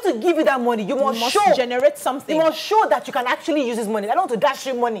 But for me to give you that money, you must generate something. You must show that you can actually use this money. I don't want to dash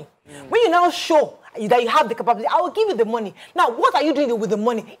you money. When you now show that you have the capacity, I will give you the money. Now, what are you doing with the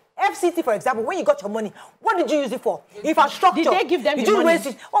money? FCT, for example, when you got your money, what did you use it for? Infrastructure. Did they give them the money? Waste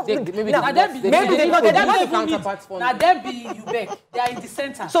it? Oh, maybe they not. Now, them be UBEC. They are in the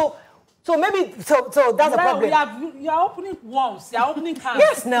center. So maybe that's a problem. You are opening worms. You are opening cans.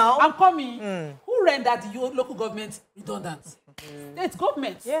 Yes, now. I'm coming. Who rendered the local government redundant? State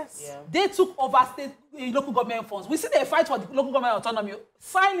government. Yes. Yeah. They took over state local government funds. We see they fight for the local government autonomy.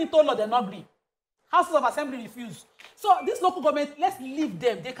 Sign into law, they're not agree. Houses of Assembly refuse. So this local government, let's leave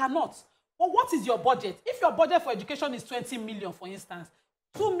them. They cannot. But what is your budget? If your budget for education is 20 million, for instance,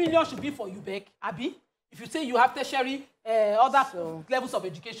 2 million should be for UBEC, Abi. If you say you have tertiary other levels of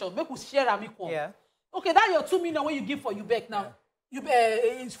education, make us share them equal. Yeah. Okay, that your 2 million when you give for UBEC now.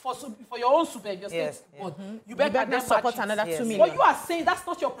 Is for your own super, your state board. UBEC can support another 2 million. But you are saying that's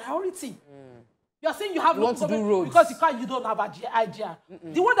not your priority. You are saying you have want to do roads because you don't have IGR.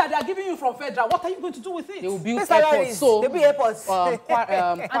 The one that they are giving you from federal, what are you going to do with it? They will build airports. So, they'll be airports. And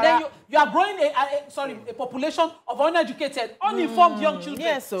then you are growing a population of uneducated, uninformed young children.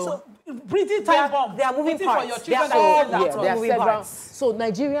 Yes, so breathing time bomb. They are moving parts. For your children. They are moving parts. So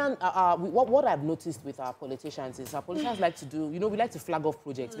Nigerian, what I've noticed with our politicians is our politicians like to do, we like to flag off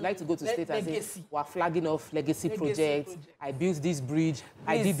projects. We like to go to state and say, we're flagging off legacy projects. I built this bridge.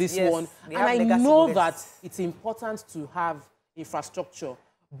 I did this one. And I know that it's important to have infrastructure.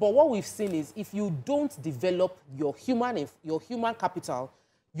 But what we've seen is if you don't develop your human capital,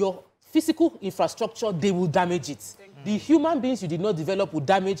 your physical infrastructure, they will damage it. The human beings you did not develop will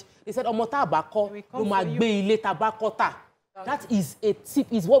damage. They said, Omota Abako, that is a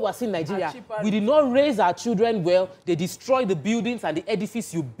tip, is what we're seeing in Nigeria. We did not raise our children well. They destroy the buildings and the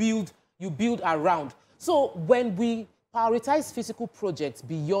edifice you build around. So when we prioritize physical projects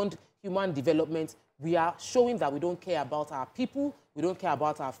beyond human development, we are showing that we don't care about our people, we don't care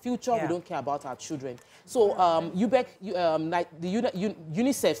about our future, we don't care about our children. So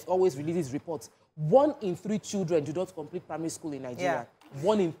UNICEF always releases reports. 1 in 3 children do not complete primary school in Nigeria.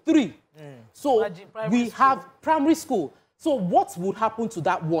 1 in 3. So we have primary school. So what would happen to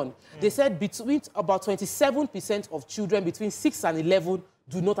that one? They said between about 27% of children between 6 and 11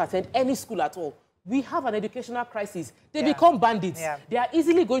 do not attend any school at all. We have an educational crisis. They become bandits. They are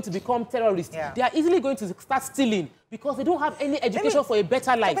easily going to become terrorists. They are easily going to start stealing because they don't have any education for a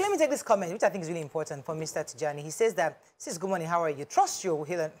better life. Okay, let me take this comment, which I think is really important for Mr. Tijani. He says that, "Sis, good morning, how are you? Trust you,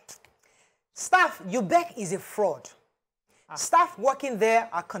 Helen. Staff, UBEC is a fraud. Staff working there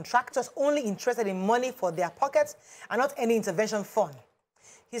are contractors only interested in money for their pockets and not any intervention fund."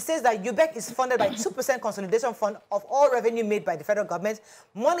 He says that UBEC is funded by 2% consolidation fund of all revenue made by the federal government.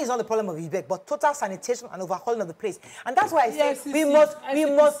 Money is not the problem of UBEC, but total sanitation and overhauling of the place. And that's why I say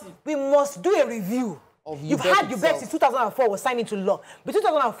we must do a review. You've had UBEC since 2004 was signed into law. Between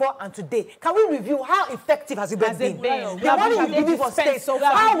 2004 and today, can we review how effective has UBEC been? The money you give for states,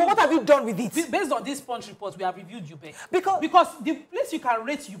 what have you done with it? Based on this punch report, we have reviewed UBEC. Because the place you can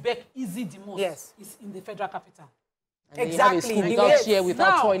rate UBEC easy the most is in the federal capital. And exactly. Without chair,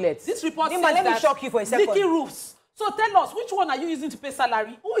 without toilets. This report says let me shock you for a second. Leaky roofs. So tell us, which one are you using to pay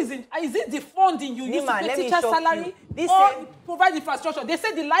salary? Who is it? Is it the funding you use to pay teacher salary or provide infrastructure? They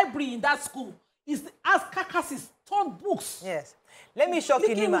said the library in that school is as carcasses, torn books. Yes. Let me shock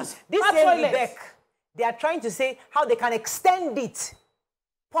you, Nima. This same UBEC, they are trying to say how they can extend it,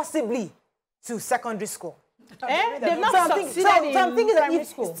 possibly, to secondary school. They've not succeeded in primary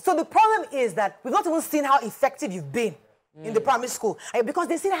school. So the problem is that we've not even seen how effective you've been in the primary school. Because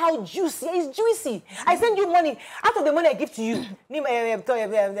they see how juicy, it's juicy. I send you money. Out of the money I give to you,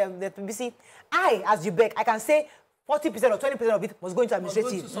 I, as UBEC, I can say 40% or 20% of it was going to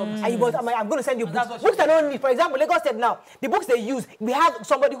administrative. I'm going to send you books. Books I don't need. For example, Lagos said now, the books they use, we have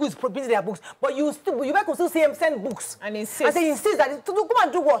somebody who is printing their books, but you can still see them send books. And insist. And they insist that to come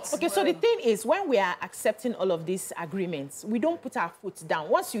and do what? Okay, so the thing is, when we are accepting all of these agreements, we don't put our foot down.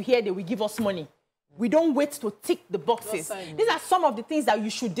 Once you hear they will give us money, we don't wait to tick the boxes. These are some of the things that you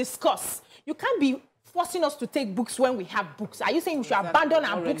should discuss. You can't be forcing us to take books when we have books. Are you saying we should abandon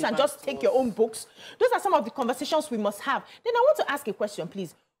our books and just take your own books? Those are some of the conversations we must have. Then I want to ask a question,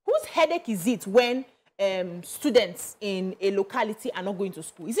 please. Whose headache is it when students in a locality are not going to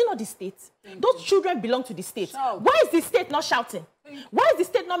school? Is it not the state? Those children belong to the state. Why is the state not shouting? Why is the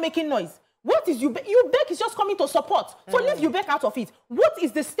state not making noise? What is UBEC? UBEC is just coming to support. So leave UBEC out of it. What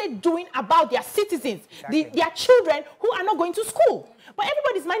is the state doing about their citizens, their children who are not going to school? But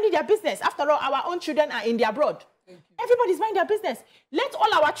everybody's minding their business. After all, our own children are in the abroad. Everybody's minding their business. Let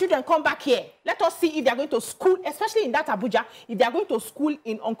all our children come back here. Let us see if they're going to school, especially in that Abuja, if they're going to school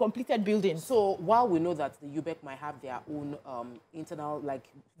in uncompleted buildings. So while we know that the UBEC might have their own internal, like,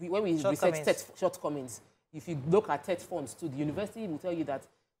 when we research shortcomings, if you look at TED funds too, the university will tell you that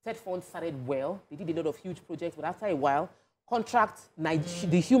TED funds started well. They did a lot of huge projects, but after a while, the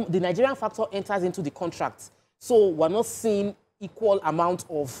Nigerian factor enters into the contract. So we're not seeing equal amount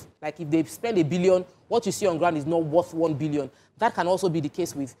of, like if they spend $1 billion, what you see on ground is not worth $1 billion. That can also be the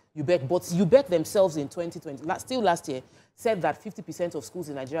case with UBEC. But UBEC themselves in 2020, still last year, said that 50% of schools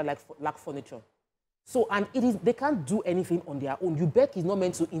in Nigeria lack furniture. So, and they can't do anything on their own. UBEC is not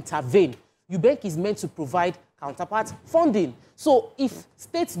meant to intervene. UBEC is meant to provide counterpart funding. So if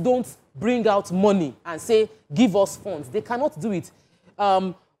states don't bring out money and say, give us funds, they cannot do it.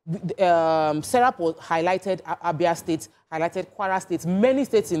 Serap highlighted Abia State, highlighted Kwara State, many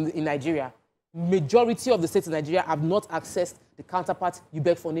states in Nigeria. Majority of the states in Nigeria have not accessed the counterpart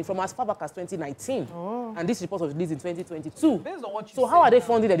UBEC funding from as far back as 2019. And this report was released in 2022. Based on what you so how are they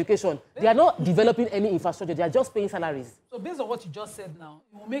funding education? They are not developing any infrastructure. They are just paying salaries. So based on what you just said now,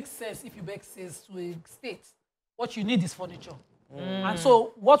 it will make sense if UBEC says to a state, what you need is furniture. And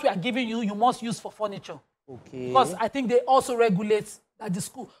so what we are giving you, you must use for furniture. Okay. Because I think they also regulate at the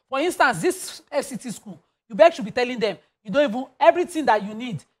school. For instance, this FCT school, UBEC should be telling them, you don't even, everything that you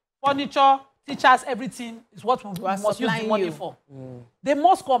need, furniture, teachers, everything is what we must use the money for. They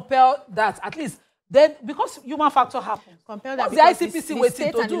must compel that at least. Then, because human factor happens, compel that the ICPC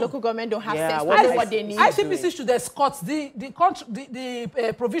waiting to do? The local government don't have sense. What they need. ICPC should escort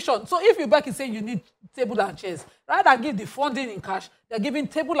the provision. So if UBEC is saying you need table and chairs. Rather than give the funding in cash, they're giving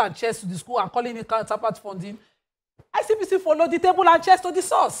table and chairs to the school and calling it counterpart funding. ICPC follow the table and chairs to the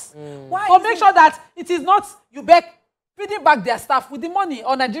source. Why? So make sure that it is not UBEC feeding back their staff with the money,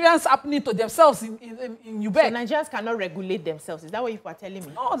 or Nigerians happening to themselves in UBEC. So Nigerians cannot regulate themselves. Is that what you are telling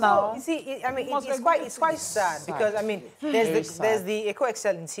me? No, no. You see, I mean, it's quite sad because, I mean, there's the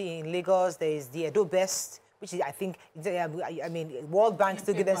eco-excellency in Lagos, there's the Edo Best, which is, I think, I mean, World Bank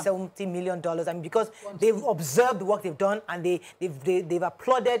still give them $70 million. I mean, because they've observed the work they've done and they've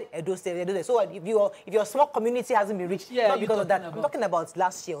applauded Edo State. So if your small community hasn't been reached, not because of that. I'm talking about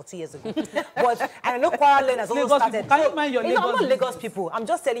last year or 2 years ago. But I know Kwara Lane has also started. Can you mind your Lagos? I'm not Lagos people. I'm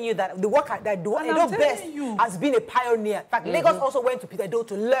just telling you that the work that Edo Best has been a pioneer. In fact, Lagos also went to Edo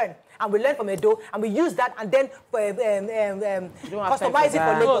to learn. And we learn from Edo, and we use that, and then customize it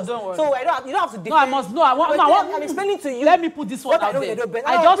for Lagos. No, so you don't have to defend. No, I must. No, I want. I'm explaining to you. Let me put this one out there.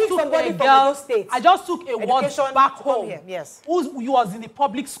 I just took a word back home. Yes. Who was in the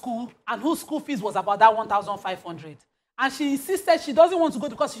public school and whose school fees was about that 1,500. And she insisted she doesn't want to go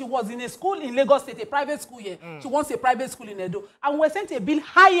because she was in a school in Lagos State, a private school here. She wants a private school in Edo, and we were sent a bill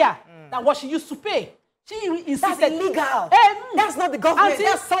higher than what she used to pay. She insisted. That's illegal. That's not the government.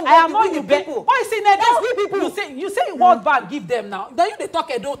 That's somebody. I am not the people. Why is it people? You say World Bank give them now. Then you they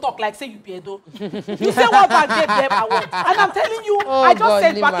talk Edo talk like say you pay Edo. You say World Bank gave them award. And I'm telling you, I just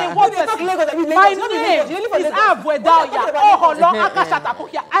said back in what my name is Abwedaya.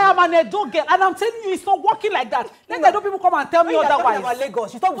 I am an Edo girl, and I'm telling you, it's not working like that. Let Edo people come and tell me otherwise. About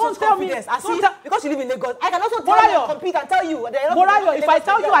Lagos, you talk with confidence. Because you live in Lagos, I can also tell you, compete and tell you. Morayo, if I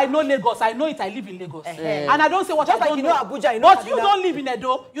tell you I know Lagos, I know it. I live in Lagos. And I don't say what just I like don't you know Abuja, you know but you don't live in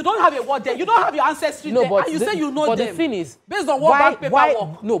Edo, you don't have a word there, you don't have your ancestry there, and you say you know but them. The thing is, based on what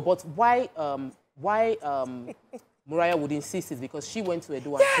paperwork. No, but why Moriah would insist is because she went to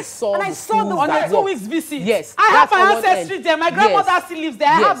Edo and she saw and the I saw the on a 2 weeks visit. Yes, I have my ancestry there. My grandmother still lives there.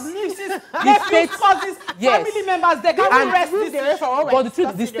 I have nieces, nephews, cousins, family members there. Can we rest this? But the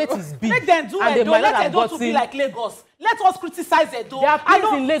truth, the state is big. Make them do Edo. Let Edo to be like Lagos. Let us criticize Edo. There are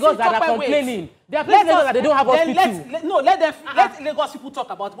places in Lagos that are complaining. There are places in Lagos that they don't have hospital. Let Lagos people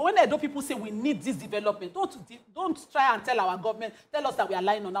talk about it. But when Edo people say we need this development, don't try and tell our government, tell us that we are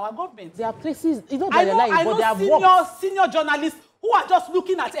lying on our government. There are places, it's not that they're lying, but they have worked. Senior journalists who are just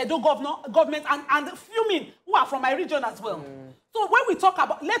looking at Edo government and fuming, who are from my region as well. So when we talk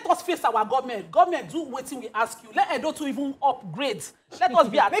about, let us face our government. Government, do what we ask you. Let Edo to even upgrade. Let us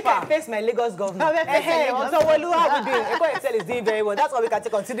be at Make I face my Lagos government. So how we doing? Eco-Excel is doing very well. That's all we can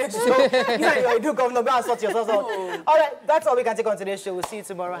take on today's show. You and your Edo governor, go and sort yourself out. All right, that's all we can take on today's show. We'll see you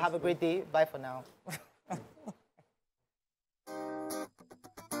tomorrow. Have a great day. Bye for now.